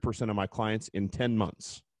 100% of my clients in 10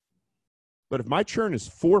 months. But if my churn is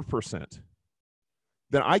 4%,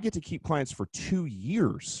 then I get to keep clients for 2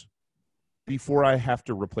 years. before I have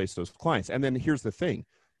to replace those clients. And then here's the thing.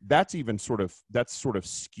 That's sort of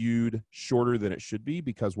skewed shorter than it should be,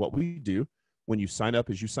 because what we do when you sign up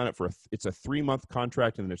is you sign up for it's a 3-month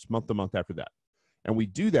contract, and then it's month to month after that. And we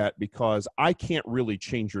do that because I can't really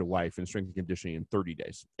change your life in strength and conditioning in 30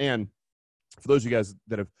 days. And for those of you guys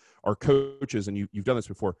that are coaches and you've done this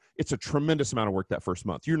before, it's a tremendous amount of work that first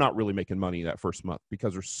month. You're not really making money that first month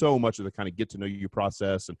because there's so much of the kind of get to know you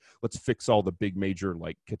process, and let's fix all the big major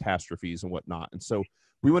like catastrophes and whatnot. And so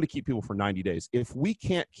we want to keep people for 90 days. If we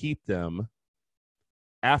can't keep them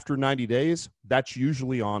after 90 days, that's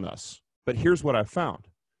usually on us. But here's what I've found.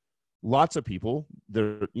 Lots of people,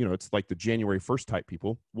 it's like the January 1st type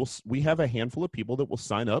people. We have a handful of people that will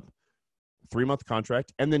sign up, 3-month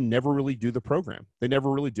contract, and then never really do the program. They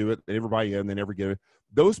never really do it. They never buy in. They never get it.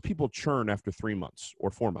 Those people churn after 3 months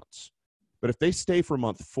or 4 months. But if they stay for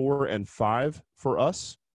month 4 and 5 for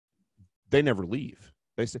us, they never leave.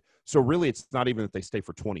 So really, it's not even that they stay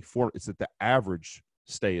for 24. It's that the average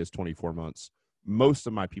stay is 24 months. Most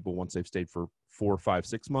of my people, once they've stayed for 4, 5,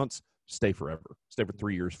 6 months, stay forever, stay for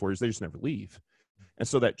 3 years, 4 years. They just never leave. And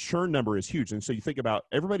so that churn number is huge. And so you think about,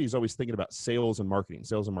 everybody's always thinking about sales and marketing,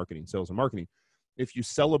 sales and marketing, sales and marketing. If you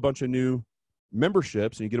sell a bunch of new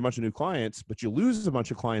memberships and you get a bunch of new clients, but you lose a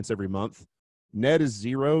bunch of clients every month, net is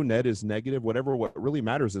zero, net is negative, whatever. What really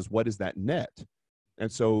matters is, what is that net?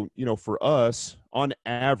 And so, for us, on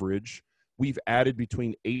average, we've added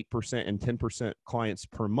between 8% and 10% clients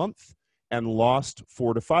per month and lost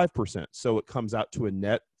 4 to 5%. So it comes out to a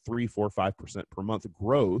net 3, 4, 5% per month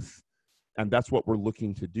growth. And that's what we're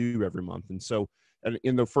looking to do every month. And so, and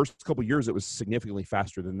in the first couple of years, it was significantly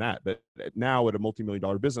faster than that. But now at a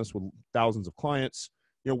multi-million-dollar business with thousands of clients,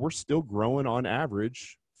 we're still growing on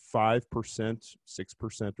average 5%,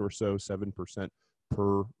 6% or so, 7%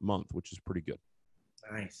 per month, which is pretty good.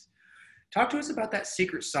 Nice. Talk to us about that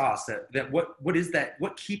secret sauce. What is that?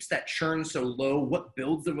 What keeps that churn so low? What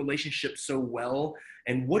builds the relationship so well?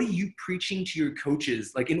 And what are you preaching to your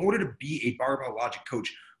coaches? Like, in order to be a Barbell Logic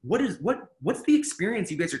coach, what's the experience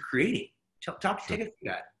you guys are creating? Take us through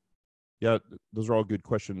that. Yeah, those are all good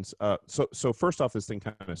questions. So first off, this thing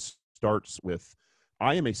kind of starts with,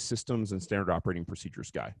 I am a systems and standard operating procedures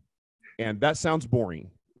guy. And that sounds boring,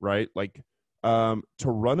 right? Like, to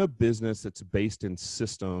run a business that's based in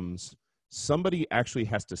systems, somebody actually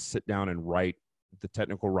has to sit down and write the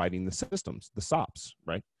technical writing, the systems, the SOPs,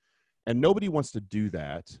 right? And nobody wants to do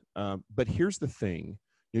that. But here's the thing.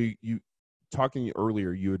 You talking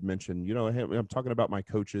earlier, you had mentioned, hey, I'm talking about my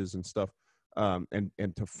coaches and stuff, and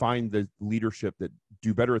to find the leadership that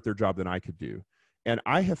do better at their job than I could do. And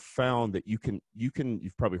I have found that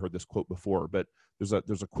you've probably heard this quote before, but there's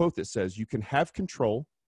a quote that says, you can have control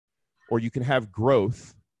or you can have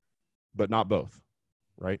growth, but not both,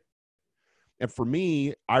 right? And for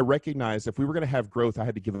me, I recognized if we were going to have growth, I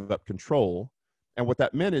had to give up control. And what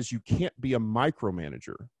that meant is, you can't be a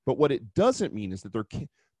micromanager. But what it doesn't mean is that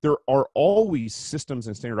there are always systems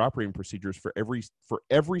and standard operating procedures for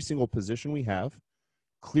every single position we have,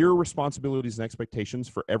 clear responsibilities and expectations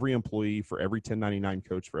for every employee, for every 1099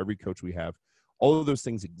 coach, for every coach we have. All of those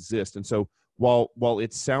things exist. And so while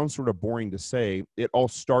it sounds sort of boring to say, it all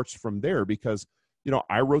starts from there, because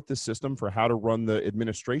I wrote the system for how to run the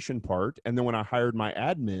administration part. And then when I hired my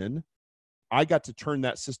admin, I got to turn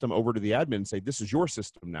that system over to the admin and say, this is your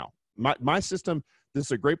system now. My system, this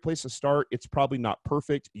is a great place to start. It's probably not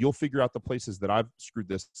perfect. You'll figure out the places that I've screwed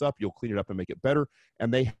this up. You'll clean it up and make it better.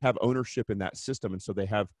 And they have ownership in that system. And so they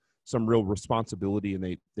have some real responsibility, and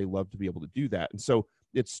they love to be able to do that. And so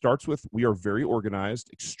it starts with, we are very organized,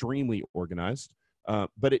 extremely organized.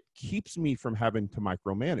 But it keeps me from having to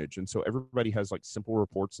micromanage. And so everybody has like simple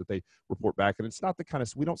reports that they report back. And it's not the kind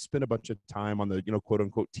of, we don't spend a bunch of time on the, quote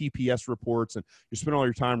unquote TPS reports, and you spend all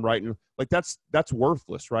your time writing, like that's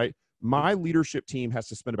worthless, right? My leadership team has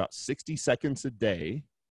to spend about 60 seconds a day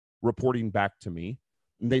reporting back to me.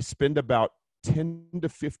 And they spend about 10 to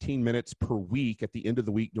 15 minutes per week at the end of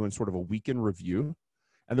the week doing sort of a weekend review.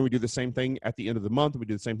 And then we do the same thing at the end of the month. And we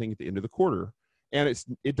do the same thing at the end of the quarter. And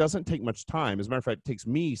it doesn't take much time. As a matter of fact, it takes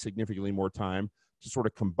me significantly more time to sort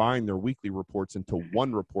of combine their weekly reports into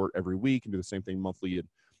one report every week and do the same thing monthly.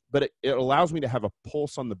 But it allows me to have a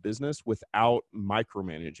pulse on the business without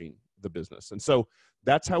micromanaging the business. And so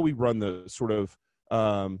that's how we run the sort of,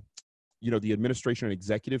 the administration and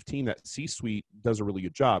executive team. That C-suite does a really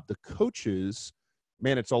good job. The coaches,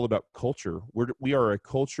 man, it's all about culture. We are a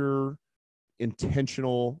culture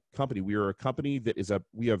intentional company. We are a company that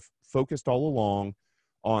we have focused all along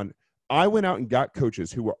on, I went out and got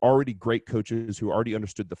coaches who were already great coaches, who already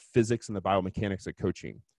understood the physics and the biomechanics of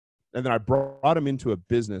coaching. And then I brought them into a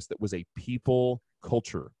business that was a people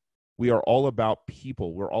culture. We are all about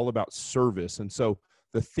people. We're all about service. And so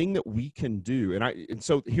the thing that we can do, and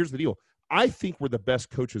so here's the deal. I think we're the best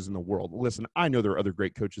coaches in the world. Listen, I know there are other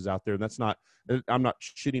great coaches out there, and I'm not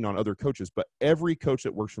shitting on other coaches, but every coach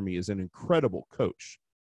that works for me is an incredible coach.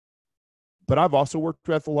 But I've also worked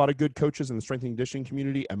with a lot of good coaches in the strength and conditioning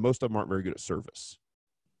community, and most of them aren't very good at service.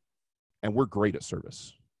 And we're great at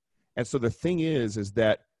service. And so the thing is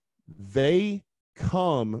that they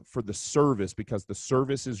come for the service because the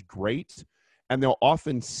service is great, and they'll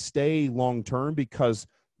often stay long-term because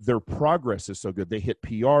their progress is so good. They hit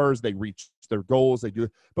PRs, they reach their goals,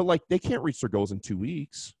 but like they can't reach their goals in 2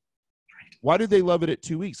 weeks. Why do they love it at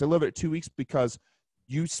 2 weeks? They love it at 2 weeks because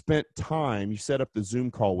you spent time, you set up the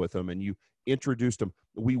Zoom call with them and you introduced them.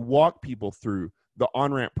 We walk people through the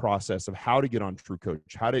on-ramp process of how to get on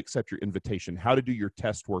TrueCoach, how to accept your invitation, how to do your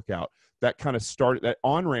test workout. That kind of that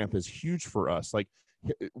on-ramp is huge for us. Like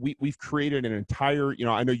we've created an entire,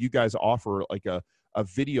 I know you guys offer like a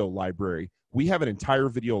video library. We have an entire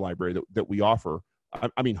video library that we offer.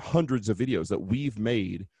 I mean, hundreds of videos that we've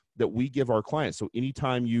made that we give our clients. So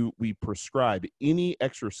anytime we prescribe any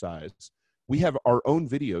exercise, we have our own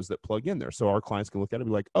videos that plug in there. So our clients can look at it and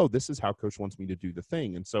be like, oh, this is how coach wants me to do the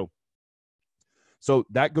thing. And so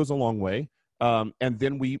that goes a long way. And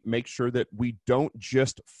then we make sure that we don't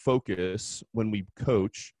just focus when we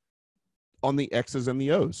coach on the X's and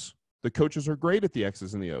the O's. The coaches are great at the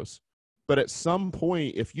X's and the O's. But at some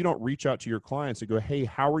point, if you don't reach out to your clients and go, hey,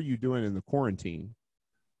 how are you doing in the quarantine?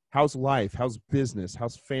 How's life? How's business?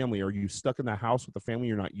 How's family? Are you stuck in the house with the family?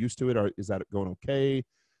 You're not used to it? Or is that going okay?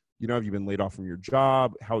 Have you been laid off from your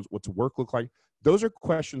job? What's work look like? Those are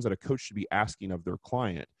questions that a coach should be asking of their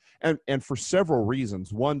client. And for several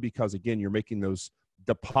reasons. One, because again, you're making those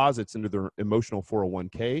deposits into their emotional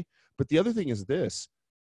 401k. But the other thing is this,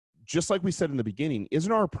 just like we said in the beginning,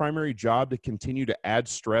 isn't our primary job to continue to add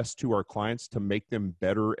stress to our clients to make them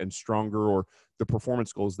better and stronger or the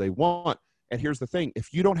performance goals they want? And here's the thing,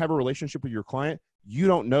 if you don't have a relationship with your client, you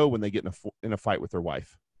don't know when they get in a fight with their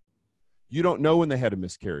wife. You don't know when they had a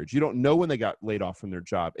miscarriage. You don't know when they got laid off from their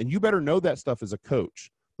job. And you better know that stuff as a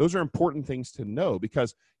coach. Those are important things to know,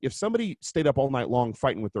 because if somebody stayed up all night long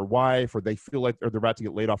fighting with their wife, or they feel like they're about to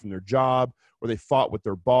get laid off from their job, or they fought with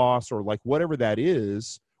their boss, or like whatever that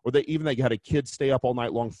is, or they had a kid stay up all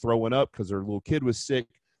night long throwing up because their little kid was sick,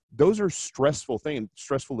 those are stressful things,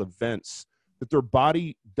 stressful events that their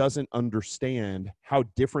body doesn't understand how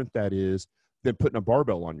different that is than putting a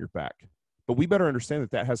barbell on your back. But we better understand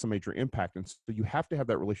that has some major impact. And so you have to have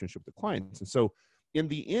that relationship with the clients. And so in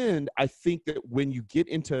the end, I think that when you get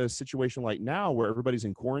into a situation like now where everybody's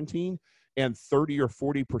in quarantine and 30 or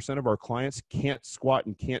 40% of our clients can't squat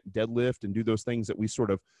and can't deadlift and do those things that we sort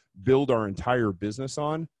of build our entire business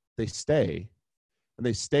on, they stay. And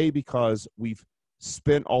they stay because we've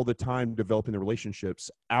spent all the time developing the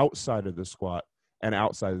relationships outside of the squat and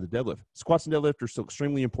outside of the deadlift. Squats and deadlift are still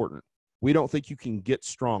extremely important. We don't think you can get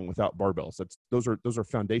strong without barbells. Those are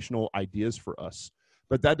foundational ideas for us.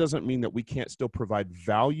 But that doesn't mean that we can't still provide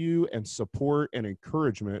value and support and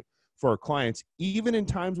encouragement for our clients, even in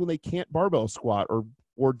times when they can't barbell squat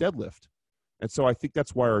or deadlift. And so I think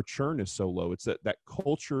that's why our churn is so low. It's that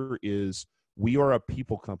culture is, we are a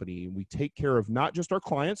people company, and we take care of not just our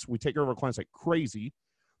clients, we take care of our clients like crazy.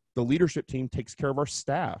 The leadership team takes care of our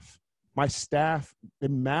staff. My staff, they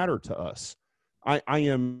matter to us. I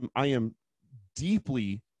am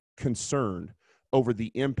deeply concerned over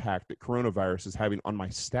the impact that coronavirus is having on my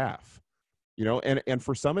staff, and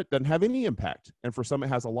for some it doesn't have any impact, and for some it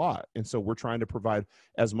has a lot. And so we're trying to provide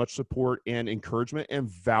as much support and encouragement and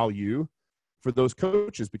value for those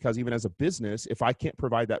coaches, because even as a business, if I can't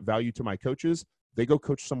provide that value to my coaches, they go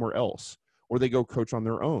coach somewhere else, or they go coach on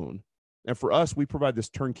their own. And for us, we provide this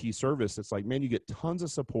turnkey service. It's like, man, you get tons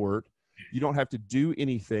of support. You don't have to do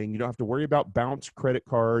anything. You don't have to worry about bounce credit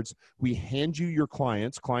cards. We hand you your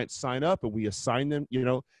clients sign up, and we assign them,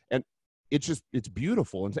 and it's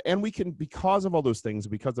beautiful. And we can, because of all those things,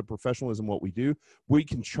 because of professionalism, what we do, we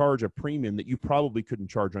can charge a premium that you probably couldn't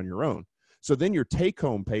charge on your own. So then your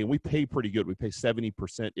take-home pay, and we pay pretty good. We pay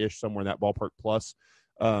 70%-ish, somewhere in that ballpark plus.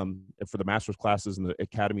 And for the master's classes and the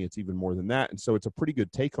academy, it's even more than that. And so it's a pretty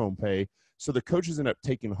good take-home pay. So the coaches end up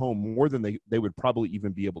taking home more than they would probably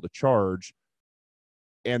even be able to charge.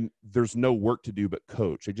 And there's no work to do but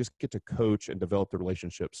coach. They just get to coach and develop the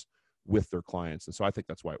relationships with their clients. And so I think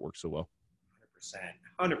that's why it works so well.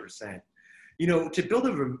 100%. To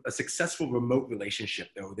build a successful remote relationship,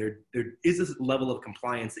 though, there is a level of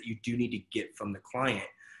compliance that you do need to get from the client,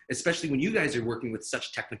 especially when you guys are working with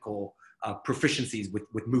such technical proficiencies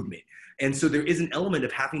with movement. And so there is an element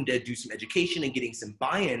of having to do some education and getting some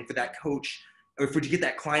buy-in for that coach or to get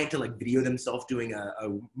that client to like video themselves doing a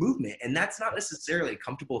movement. And that's not necessarily a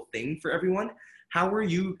comfortable thing for everyone. How are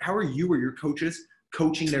you or your coaches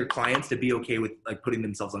coaching their clients to be okay with like putting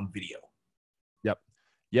themselves on video? Yep.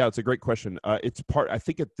 Yeah, it's a great question. I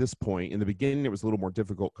think at this point, in the beginning, it was a little more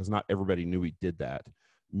difficult because not everybody knew we did that.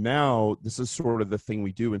 Now, this is sort of the thing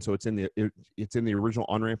we do. And so it's in the original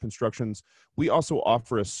on-ramp instructions. We also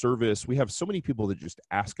offer a service. We have so many people that just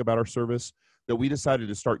ask about our service that we decided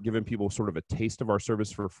to start giving people sort of a taste of our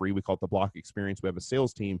service for free. We call it the Block Experience. We have a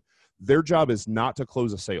sales team. Their job is not to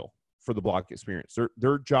close a sale for the Block Experience.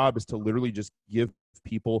 Their job is to literally just give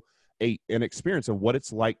people an experience of what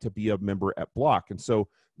it's like to be a member at Block. And so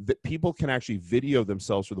that people can actually video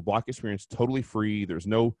themselves for the Block Experience totally free. There's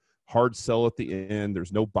no hard sell at the end.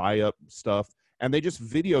 There's no buy up stuff. And they just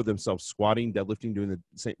video themselves squatting, deadlifting, doing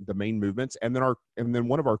the main movements. And then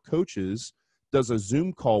one of our coaches does a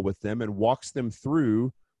Zoom call with them and walks them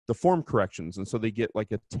through the form corrections. And so they get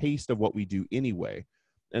like a taste of what we do anyway.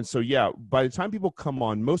 And so, yeah, by the time people come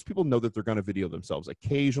on, most people know that they're going to video themselves.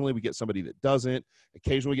 Occasionally we get somebody that doesn't.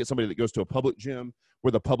 Occasionally we get somebody that goes to a public gym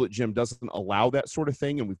where the public gym doesn't allow that sort of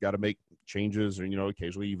thing. And we've got to make changes or,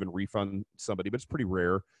 occasionally even refund somebody, but it's pretty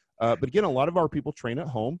rare. But again, a lot of our people train at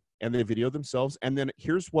home and they video themselves. And then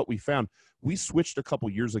here's what we found. We switched a couple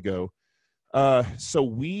years ago. So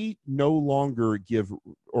we no longer give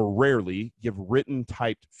or rarely give written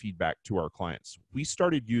typed feedback to our clients. We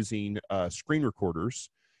started using screen recorders.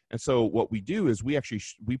 And so what we do is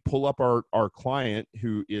we pull up our client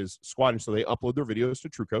who is squatting. So they upload their videos to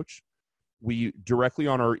TrueCoach. We directly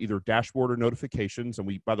on our either dashboard or notifications.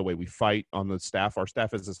 And by the way, we fight on the staff. Our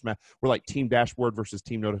staff is we're like team dashboard versus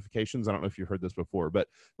team notifications. I don't know if you've heard this before, but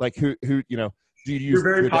like who, do you use?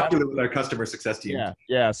 We're very popular with our customer success team.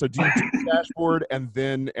 Yeah. So do you do the dashboard and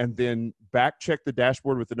then back check the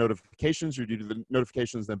dashboard with the notifications, or do you do the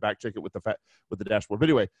notifications, then back check it with the dashboard? But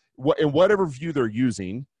anyway, in whatever view they're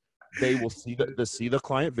using, they will see the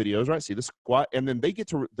client videos, right? See the squat, and then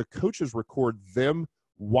the coaches record them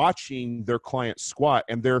watching their client squat,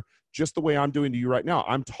 and they're just the way I'm doing to you right now.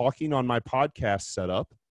 I'm talking on my podcast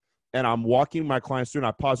setup, and I'm walking my clients through, and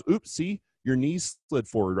I pause. Oops, see, your knees slid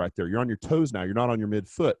forward right there. You're on your toes now. You're not on your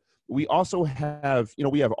midfoot. We also have,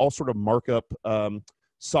 we have all sort of markup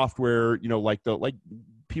software, like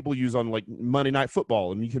people use on like Monday Night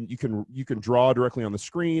Football, and you can draw directly on the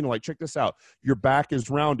screen. Like, check this out. Your back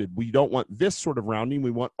is rounded. We don't want this sort of rounding.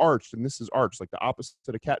 We want arched, and this is arched, like the opposite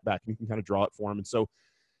of cat back. And you can kind of draw it for them. And so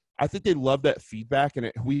I think they love that feedback.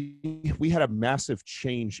 And we had a massive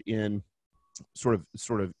change in sort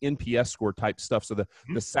of NPS score type stuff. So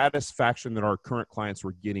the satisfaction that our current clients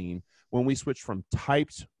were getting when we switched from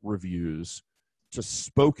typed reviews to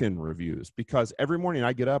spoken reviews, because every morning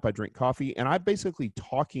I get up, I drink coffee, and I'm basically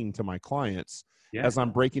talking to my clients as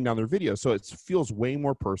I'm breaking down their videos. So it feels way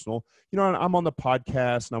more personal. And I'm on the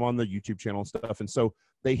podcast and I'm on the YouTube channel and stuff. And so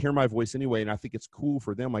they hear my voice anyway. And I think it's cool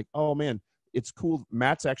for them. Like, oh man, it's cool.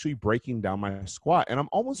 Matt's actually breaking down my squat, and I'm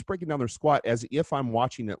almost breaking down their squat as if I'm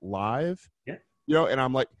watching it live. Yeah. And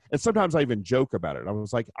I'm like, and sometimes I even joke about it. I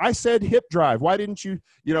was like, I said hip drive. Why didn't you,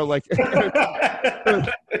 like this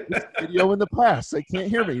video in the past, they can't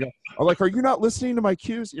hear me. I'm like, are you not listening to my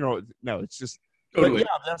cues? No, it's just, totally. But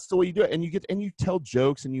yeah, that's the way you do it. And you tell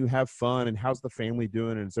jokes and you have fun, and how's the family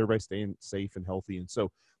doing? And is everybody staying safe and healthy? And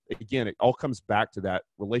so again, it all comes back to that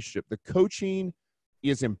relationship. The coaching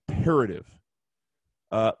is imperative.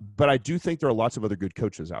 But I do think there are lots of other good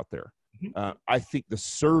coaches out there. I think the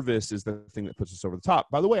service is the thing that puts us over the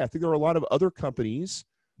top. By the way, I think there are a lot of other companies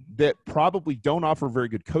that probably don't offer very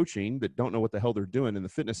good coaching, that don't know what the hell they're doing in the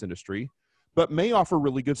fitness industry, but may offer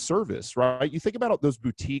really good service, right? You think about those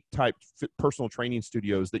boutique type personal training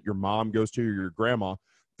studios that your mom goes to, or your grandma.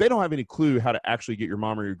 They don't have any clue how to actually get your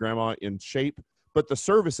mom or your grandma in shape, but the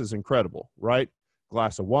service is incredible, right?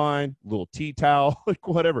 Glass of wine, little tea towel, like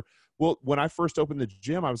whatever. Well, when I first opened the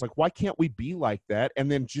gym, I was like, why can't we be like that and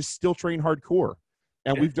then just still train hardcore?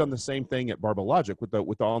 And we've done the same thing at Barbell Logic with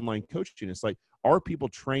the online coaching. It's like, our people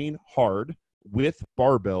train hard with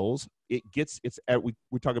barbells.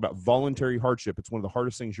 We talk about voluntary hardship. It's one of the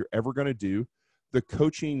hardest things you're ever going to do. The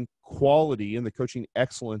coaching quality and the coaching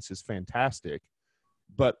excellence is fantastic,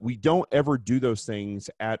 but we don't ever do those things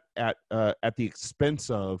at the expense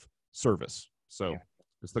of service. So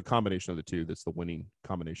it's the combination of the two that's the winning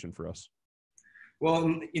combination for us.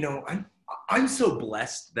 Well, I'm so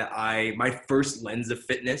blessed that my first lens of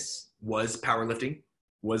fitness was powerlifting,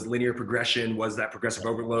 was linear progression, was that progressive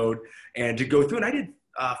overload. And to go through, and I did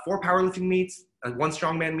 4 powerlifting meets, 1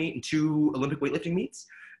 strongman meet, and 2 Olympic weightlifting meets.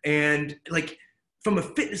 And like, from a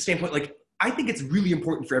fitness standpoint, like, I think it's really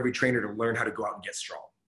important for every trainer to learn how to go out and get strong.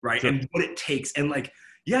 right? Sure. And what it takes. And like,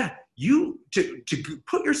 yeah, you to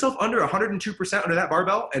put yourself under 102% under that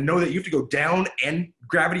barbell and know that you have to go down and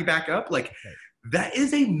gravity back up, like that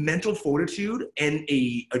is a mental fortitude and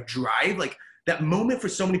a drive. Like that moment for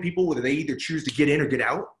so many people, whether they either choose to get in or get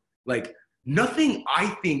out, like nothing I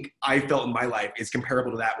think I felt in my life is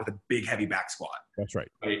comparable to that with a big heavy back squat. That's right.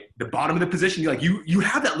 Right? The bottom of the position, you're like, you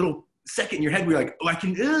have that little second in your head where you're like, oh, I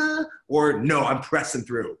can, or no, I'm pressing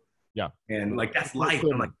through. Yeah. And like, that's life.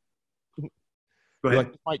 I'm like,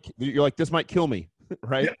 you're like, this might kill me,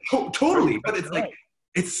 right? Yeah, totally. But it's like,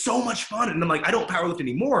 it's so much fun. And I'm like, I don't powerlift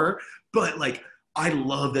anymore, but like, I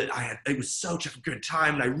love that it was such a good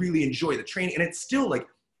time and I really enjoy the training. And it's still like,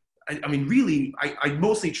 I mean, really, I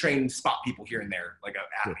mostly train spot people here and there, like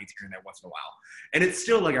athletes here and there once in a while. And it's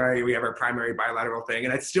still like, all right, we have our primary bilateral thing.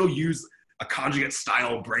 And I still use a conjugate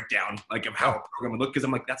style breakdown, like of how a program would look. Cause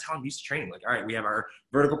I'm like, that's how I'm used to training. Like, all right, we have our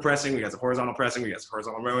vertical pressing, we got some horizontal pressing, we got some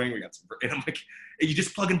horizontal rowing, and I'm like, you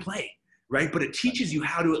just plug and play, right? But it teaches you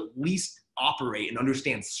how to at least operate and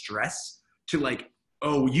understand stress to like,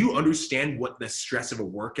 oh, you understand what the stress of a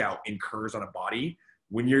workout incurs on a body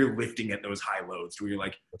when you're lifting at those high loads, where you're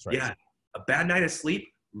like, yeah, a bad night of sleep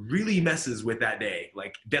really messes with that day.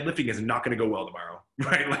 Like deadlifting is not going to go well tomorrow,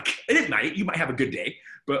 right? Like, and at night you might have a good day,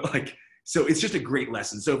 but like, so it's just a great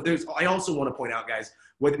lesson. So I also want to point out, guys,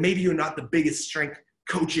 whether maybe you're not the biggest strength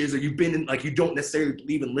coaches or you've been in, like, you don't necessarily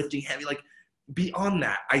believe in lifting heavy, like beyond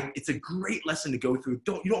that, it's a great lesson to go through.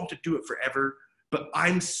 You don't have to do it forever, but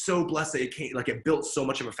I'm so blessed that it built so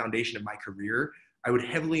much of a foundation of my career. I would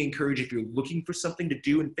heavily encourage, if you're looking for something to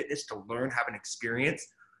do in fitness, to learn, have an experience,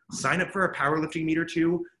 sign up for a powerlifting meet or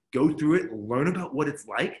two, go through it, learn about what it's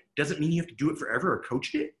like. Doesn't mean you have to do it forever or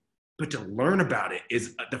coach it, but to learn about it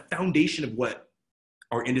is the foundation of what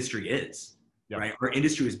our industry is, right? Our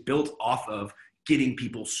industry is built off of getting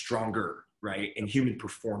people stronger, right? And human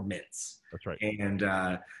performance. That's right. And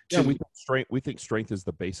we think strength is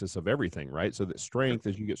the basis of everything, right? So that strength,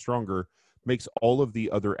 as you get stronger, makes all of the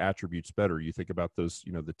other attributes better. You think about those,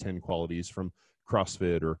 the 10 qualities from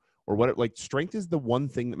CrossFit or what, like strength is the one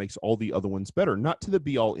thing that makes all the other ones better, not to the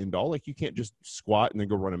be all end all. Like you can't just squat and then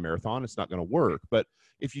go run a marathon. It's not going to work. But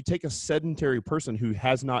if you take a sedentary person who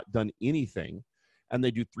has not done anything and they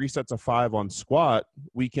do 3 sets of 5 on squat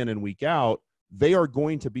week in and week out, they are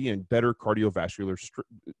going to be in better cardiovascular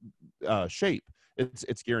shape.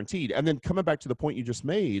 It's guaranteed. And then coming back to the point you just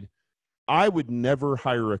made, I would never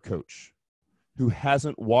hire a coach who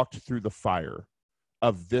hasn't walked through the fire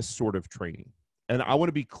of this sort of training. And I want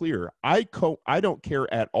to be clear, I don't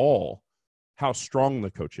care at all how strong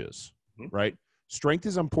the coach is, right? Strength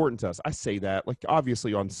is important to us. I say that, like,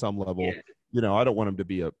 obviously on some level, I don't want him to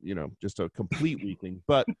be just a complete weakling,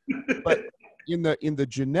 but in the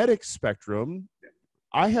genetic spectrum,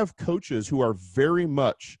 I have coaches who are very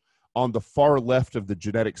much on the far left of the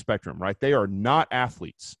genetic spectrum, right? They are not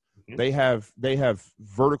athletes. They have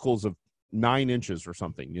verticals of 9 inches or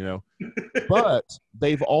something, but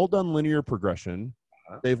they've all done linear progression.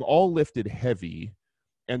 They've all lifted heavy.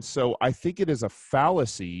 And so I think it is a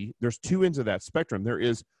fallacy. There's 2 ends of that spectrum.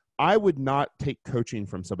 I would not take coaching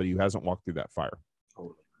from somebody who hasn't walked through that fire.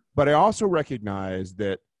 But I also recognize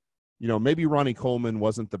that, maybe Ronnie Coleman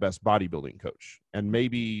wasn't the best bodybuilding coach. And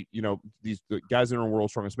maybe, the guys that are in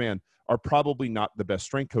World's Strongest Man are probably not the best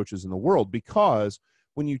strength coaches in the world, because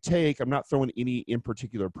when you I'm not throwing any in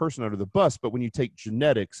particular person under the bus, but when you take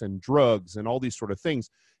genetics and drugs and all these sort of things,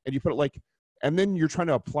 and you put it and then you're trying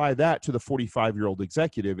to apply that to the 45-year-old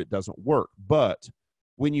executive, it doesn't work. But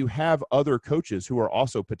when you have other coaches who are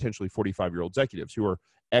also potentially 45-year-old executives, who are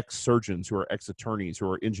ex-surgeons, who are ex-attorneys, who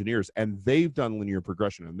are engineers, and they've done linear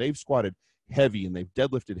progression and they've squatted heavy and they've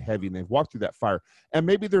deadlifted heavy and they've walked through that fire, and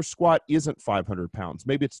maybe their squat isn't 500 pounds,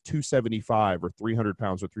 maybe it's 275 or 300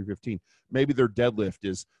 pounds or 315, maybe their deadlift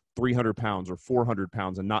is 300 pounds or 400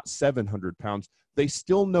 pounds and not 700 pounds, they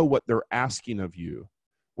still know what they're asking of you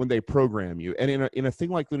when they program you. And in a thing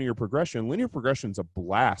like linear progression is a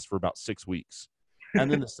blast for about 6 weeks. And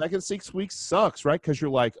then the second 6 weeks sucks, right? Because you're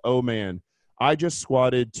like, oh man, I just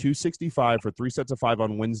squatted 265 for 3 sets of 5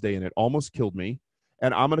 on Wednesday and it almost killed me.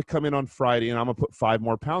 And I'm going to come in on Friday and I'm going to put 5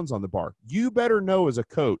 more pounds on the bar. You better know as a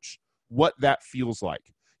coach what that feels like.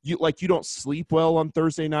 You don't sleep well on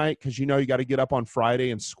Thursday night because you got to get up on Friday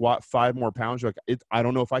and squat 5 more pounds. You're like, I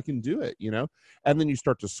don't know if I can do it, And then you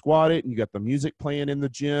start to squat it and you got the music playing in the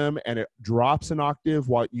gym and it drops an octave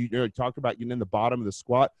while you talked about getting in the bottom of the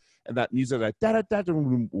squat, and that music, like da da da,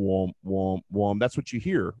 wom wom wom. That's what you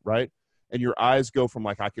hear, right? And your eyes go from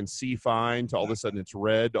I can see fine to all of a sudden it's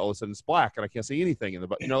red to all of a sudden it's black and I can't see anything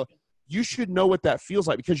in you should know what that feels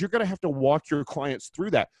like, because you're going to have to walk your clients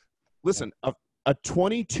through that. Listen, A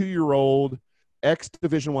 22-year-old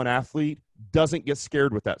ex-Division I athlete doesn't get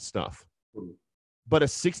scared with that stuff. But a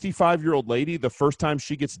 65-year-old lady, the first time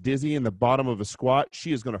she gets dizzy in the bottom of a squat,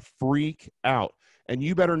 she is going to freak out. And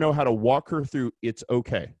you better know how to walk her through, it's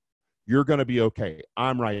okay. You're going to be okay.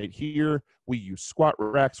 I'm right here. We use squat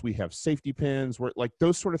racks. We have safety pins. We're, like,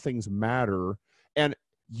 those sort of things matter. And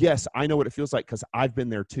yes, I know what it feels like because I've been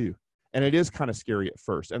there too. And it is kind of scary at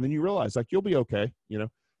first. And then you realize, like, you'll be okay, you know?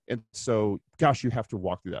 And so, gosh, you have to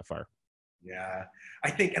walk through that fire. Yeah, I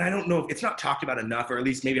think, and I don't know if it's not talked about enough, or at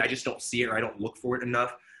least maybe I just don't see it or I don't look for it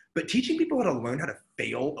enough, but teaching people how to learn how to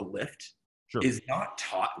fail a lift is not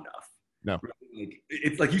taught enough. No. Right? Like,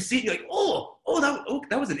 it's like you see it, you're like,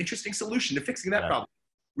 that was an interesting solution to fixing that problem.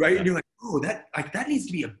 Right. Yeah. And you're like, that needs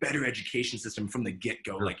to be a better education system from the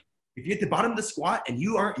get-go. Sure. Like, if you're at the bottom of the squat and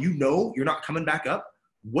you're not coming back up,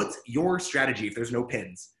 what's your strategy if there's no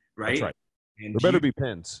pins? Right. That's right. And there better be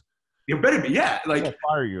pins. There better be, yeah. Like, I'll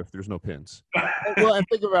fire you if there's no pins. Well, and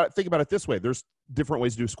think about it this way. There's different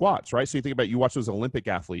ways to do squats, right? So you think about, you watch those Olympic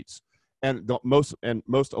athletes, and most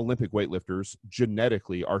Olympic weightlifters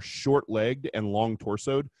genetically are short-legged and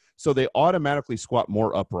long-torsoed, so they automatically squat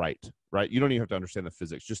more upright, right? You don't even have to understand the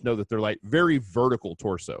physics. Just know that they're like very vertical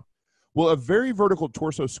torso. Well, a very vertical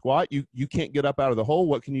torso squat, you can't get up out of the hole.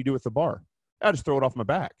 What can you do with the bar? I just throw it off my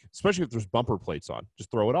back, especially if there's bumper plates on.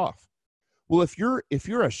 Just throw it off. Well, if you're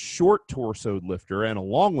a short torsoed lifter and a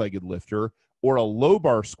long-legged lifter, or a low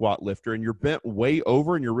bar squat lifter, and you're bent way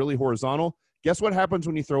over and you're really horizontal, guess what happens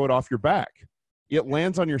when you throw it off your back? It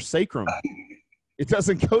lands on your sacrum. It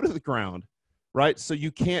doesn't go to the ground, right? So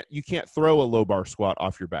you can't throw a low bar squat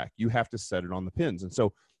off your back. You have to set it on the pins. And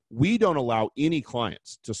so we don't allow any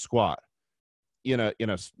clients to squat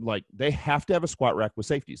like, they have to have a squat rack with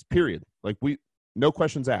safeties, period. Like, no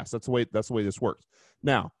questions asked. That's the way this works.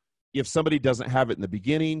 Now, if somebody doesn't have it in the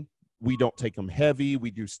beginning, we don't take them heavy. We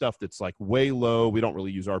do stuff that's like way low. We don't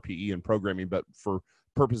really use RPE in programming, but for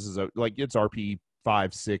purposes of, like, it's RPE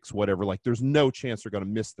 5, 6, whatever. Like, there's no chance they're going to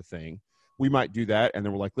miss the thing. We might do that, and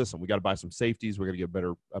then we're like, listen, we got to buy some safeties. We got to get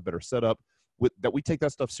a better setup. With that, we take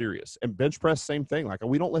that stuff serious. And bench press, same thing. Like,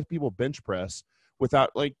 we don't let people bench press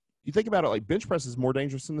without, like, you think about it, like, bench press is more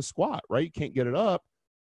dangerous than the squat, right? You can't get it up.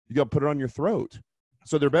 You got to put it on your throat.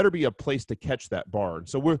 So there better be a place to catch that bar.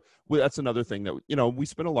 So that's another thing that, we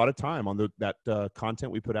spend a lot of time on that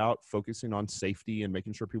content we put out, focusing on safety and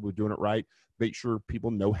making sure people are doing it right, make sure people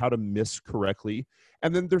know how to miss correctly.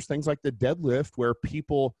 And then there's things like the deadlift where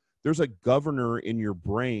there's a governor in your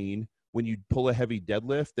brain when you pull a heavy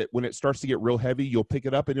deadlift that when it starts to get real heavy, you'll pick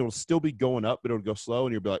it up and it'll still be going up, but it'll go slow,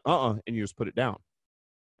 and you'll be like, and you just put it down.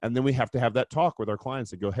 And then we have to have that talk with our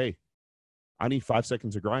clients and go, hey, I need 5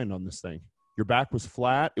 seconds of grind on this thing. Your back was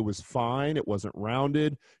flat. It was fine. It wasn't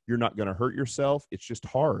rounded. You're not going to hurt yourself. It's just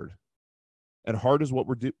hard. And hard is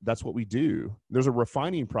that's what we do. There's a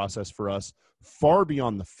refining process for us far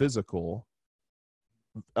beyond the physical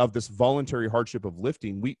of this voluntary hardship of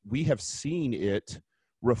lifting. We have seen it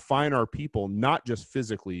refine our people, not just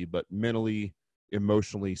physically, but mentally,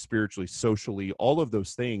 emotionally, spiritually, socially, all of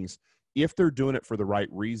those things. If they're doing it for the right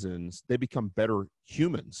reasons, they become better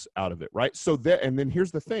humans out of it, right? And then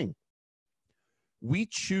here's the thing. We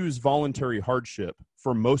choose voluntary hardship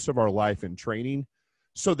for most of our life in training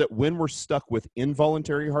so that when we're stuck with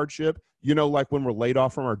involuntary hardship, like when we're laid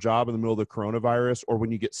off from our job in the middle of the coronavirus, or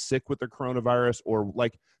when you get sick with the coronavirus, or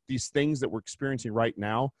like these things that we're experiencing right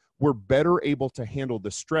now, we're better able to handle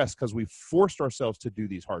the stress because we've forced ourselves to do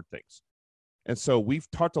these hard things. And so we've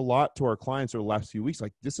talked a lot to our clients over the last few weeks,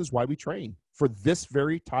 like, this is why we train, for this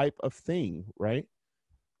very type of thing, right?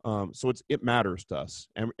 So it matters to us,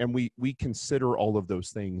 and we consider all of those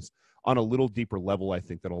things on a little deeper level, I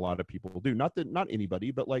think, than a lot of people do. Not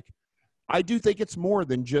anybody, but like, I do think it's more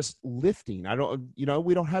than just lifting.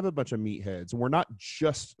 We don't have a bunch of meatheads, and we're not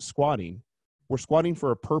just squatting. We're squatting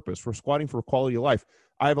for a purpose. We're squatting for quality of life.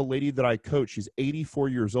 I have a lady that I coach. She's 84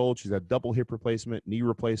 years old. She's had double hip replacement, knee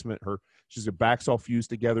replacement. She's got backs all fused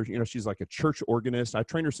together. She's like a church organist. I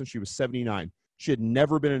trained her since she was 79. She had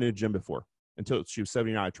never been in a gym before until she was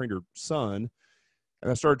 79. I trained her son,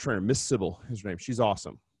 and I started training Miss Sybil, is her name. She's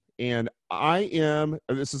awesome. And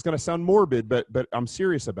this is going to sound morbid, but I'm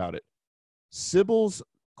serious about it. Sybil's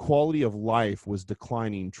quality of life was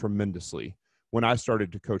declining tremendously when I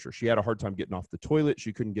started to coach her. She had a hard time getting off the toilet.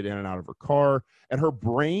 She couldn't get in and out of her car. And her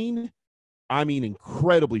brain,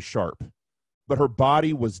 incredibly sharp, but her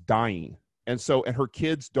body was dying. And her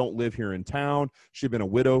kids don't live here in town. She'd been a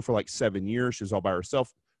widow for like 7 years. She was all by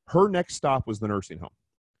herself. Her next stop was the nursing home.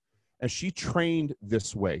 And she trained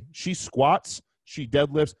this way. She squats, she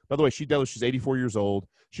deadlifts. By the way, she deadlifts. She's 84 years old.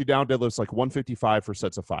 She down deadlifts like 155 for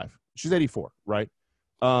sets of 5. She's 84, right?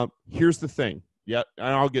 Here's the thing. Yeah, and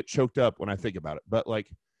I'll get choked up when I think about it. But like,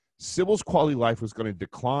 Sybil's quality of life was going to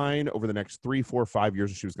decline over the next 3, 4, 5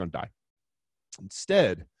 years, and she was going to die.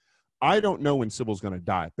 Instead, I don't know when Sybil's going to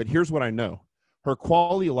die, but here's what I know. Her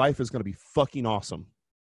quality of life is going to be fucking awesome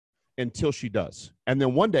until she does. And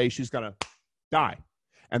then one day she's going to die.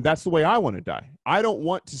 And that's the way I want to die. I don't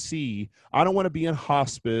want to be in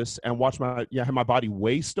hospice and watch have my body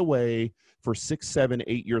waste away for 6, 7,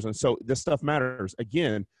 8 years. And so this stuff matters.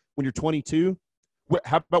 Again, when you're 22,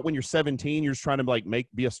 how about when you're 17, you're just trying to like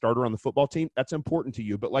be a starter on the football team? That's important to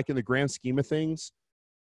you. But like in the grand scheme of things,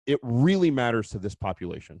 it really matters to this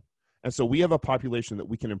population. And so we have a population that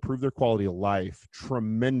we can improve their quality of life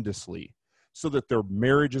tremendously so that their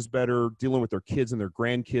marriage is better, dealing with their kids and their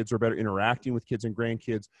grandkids are better, interacting with kids and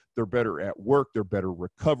grandkids. They're better at work. They're better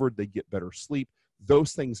recovered. They get better sleep.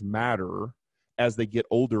 Those things matter as they get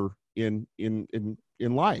older in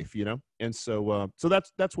life, you know? And so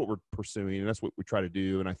that's what we're pursuing, and that's what we try to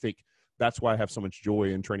do. And I think that's why I have so much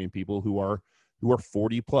joy in training people who are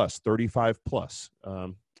 40 plus, 35 plus,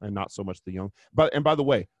 and not so much the young. And by the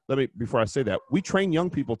way, before I say that, we train young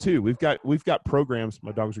people too. We've got programs.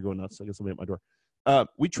 My dogs are going nuts. I guess somebody at my door.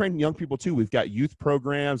 We train young people too. We've got youth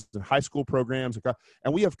programs and high school programs,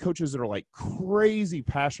 and we have coaches that are like crazy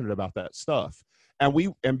passionate about that stuff.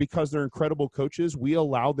 And because they're incredible coaches, we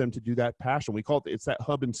allow them to do that passion. We call it's that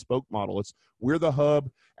hub and spoke model. We're the hub,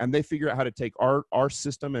 and they figure out how to take our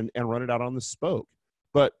system and run it out on the spoke.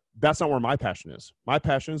 But that's not where my passion is. My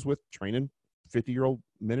passion is with training 50-year-old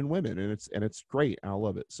men and women, and it's great. And I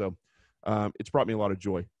love it. So it's brought me a lot of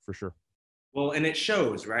joy for sure. Well, and it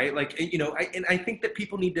shows, right? Like, you know, I think that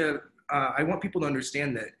people need to, I want people to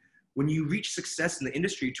understand that when you reach success in the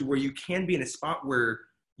industry to where you can be in a spot where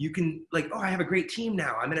you can like, oh, I have a great team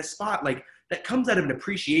now. I'm in a spot like that comes out of an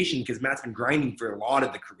appreciation because Matt's been grinding for a lot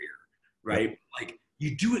of the career, right? Yep. Like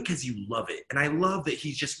you do it because you love it. And I love that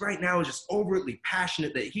he's just right now is just overtly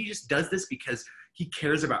passionate that he just does this because he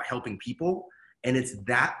cares about helping people. And it's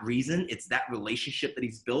that reason, it's that relationship that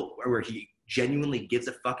he's built where he genuinely gives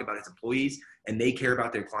a fuck about his employees and they care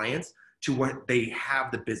about their clients to what they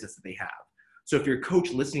have the business that they have. So if you're a coach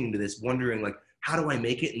listening to this, wondering like, how do I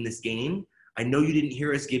make it in this game? I know you didn't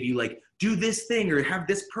hear us give you like, do this thing or have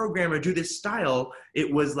this program or do this style.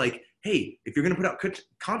 It was like, hey, if you're going to put out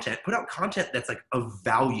content that's like of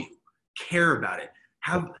value, care about it,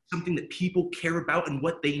 have something that people care about and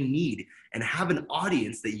what they need, and have an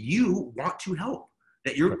audience that you want to help,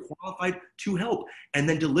 that you're qualified to help, and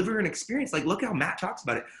then deliver an experience. Like, look how Matt talks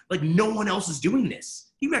about it. Like, no one else is doing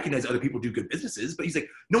this. He recognizes other people do good businesses, but he's like,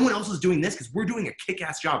 no one else is doing this because we're doing a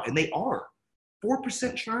kick-ass job. And they are.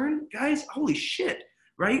 4% churn, guys, holy shit,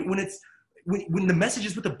 right? When the message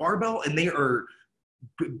is with the barbell and they are,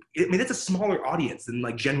 I mean, that's a smaller audience than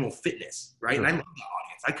like general fitness, right? Sure. And I love that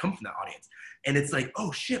audience. I come from that audience. And it's like,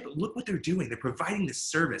 oh shit, but look what they're doing. They're providing this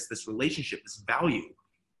service, this relationship, this value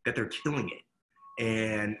that they're killing it.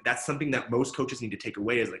 And that's something that most coaches need to take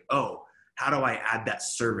away is like, oh, how do I add that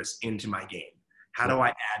service into my game? How do I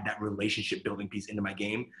add that relationship building piece into my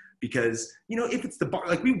game? Because, you know, if it's the bar,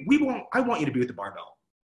 like I want you to be with the barbell.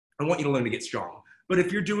 I want you to learn to get strong. But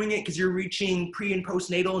if you're doing it because you're reaching pre and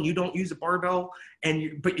postnatal and you don't use a barbell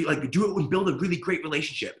but you like do it and build a really great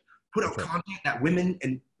relationship, put out content that women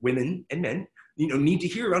and men, you know, need to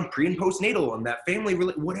hear on pre and postnatal and that family,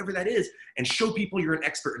 whatever that is, and show people you're an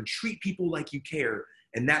expert and treat people like you care.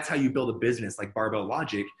 And that's how you build a business like Barbell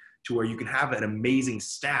Logic, to where you can have an amazing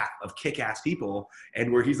staff of kick-ass people,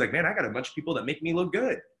 and where he's like, man, I got a bunch of people that make me look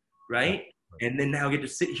good, right? And then now I get to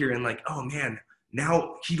sit here and like, oh man,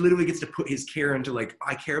 now he literally gets to put his care into like,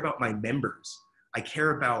 I care about my members. I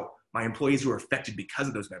care about my employees who are affected because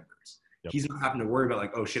of those members. Yep. He's not having to worry about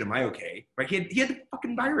like, oh shit, am I okay? Right? He had the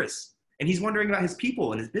fucking virus, and he's wondering about his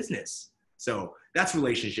people and his business. So that's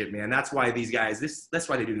relationship, man. That's why these guys, that's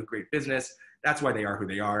why they do a great business. That's why they are who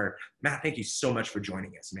they are. Matt, thank you so much for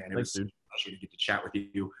joining us, man. It was a pleasure to get to chat with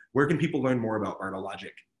you. Where can people learn more about Barbell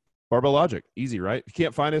Logic? Barbell Logic, easy, right? If you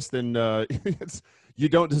can't find us, then you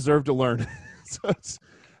don't deserve to learn.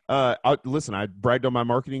 Listen, I bragged on my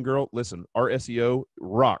marketing girl. Listen, our SEO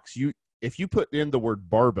rocks. If you put in the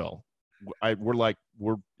word barbell,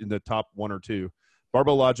 we're in the top 1 or 2.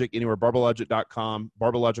 Barbell Logic anywhere, barbelllogic.com,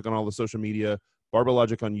 Barbell Logic on all the social media, Barbell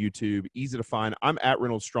Logic on YouTube, easy to find. I'm at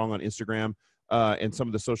Reynolds Strong on Instagram and some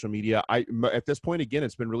of the social media. At this point, again,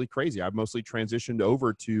 it's been really crazy. I've mostly transitioned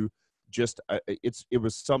over to just there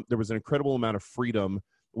was an incredible amount of freedom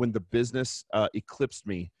when the business eclipsed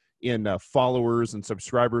me followers and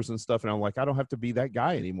subscribers and stuff. And I'm like, I don't have to be that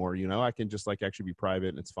guy anymore. I can just like actually be private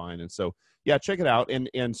and it's fine. And so, yeah, check it out.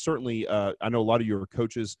 And certainly, I know a lot of you are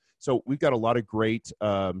coaches. So we've got a lot of great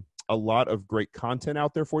content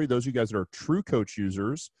out there for you. Those of you guys that are TrueCoach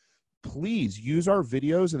users, please use our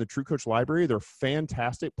videos in the TrueCoach library. They're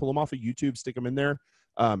fantastic. Pull them off of YouTube, stick them in there.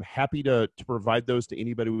 Happy to provide those to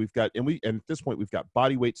anybody. We've got, and at this point, we've got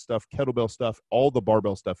body weight stuff, kettlebell stuff, all the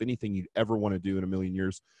barbell stuff, anything you'd ever want to do in a million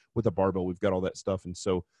years with a barbell. We've got all that stuff. And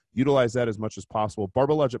so utilize that as much as possible.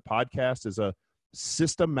 Barbell Logic podcast is a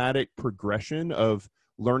systematic progression of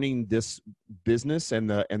learning this business and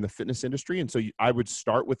the fitness industry. And so I would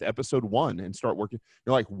start with episode 1 and start working,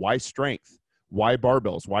 like, why strength? Why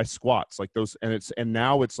barbells? Why squats? Like those, and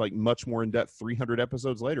now it's like much more in depth. 300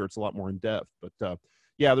 episodes later, it's a lot more in depth. But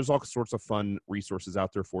yeah, there's all sorts of fun resources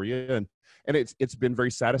out there for you, and it's been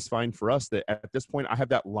very satisfying for us that at this point I have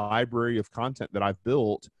that library of content that I've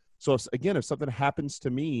built. So if something happens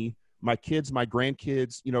to me, my kids, my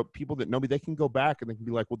grandkids, people that know me, they can go back and they can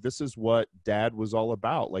be like, well, this is what Dad was all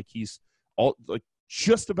about. Like he's all like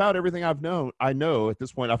just about everything I know at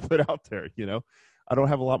this point I've put out there. I don't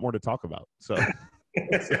have a lot more to talk about. So,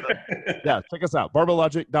 yeah, check us out,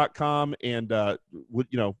 barbelllogic.com, and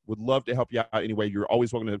would love to help you out anyway. You're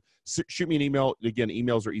always welcome to shoot me an email. Again,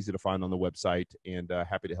 emails are easy to find on the website, and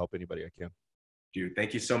happy to help anybody I can. Dude,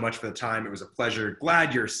 thank you so much for the time. It was a pleasure.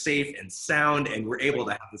 Glad you're safe and sound, and we're able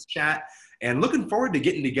to have this chat. And looking forward to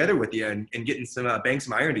getting together with you and getting some bang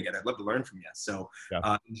some iron together. I'd love to learn from you. So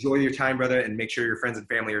enjoy your time, brother, and make sure your friends and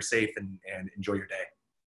family are safe and enjoy your day.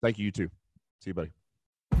 Thank you. You too. See you, buddy.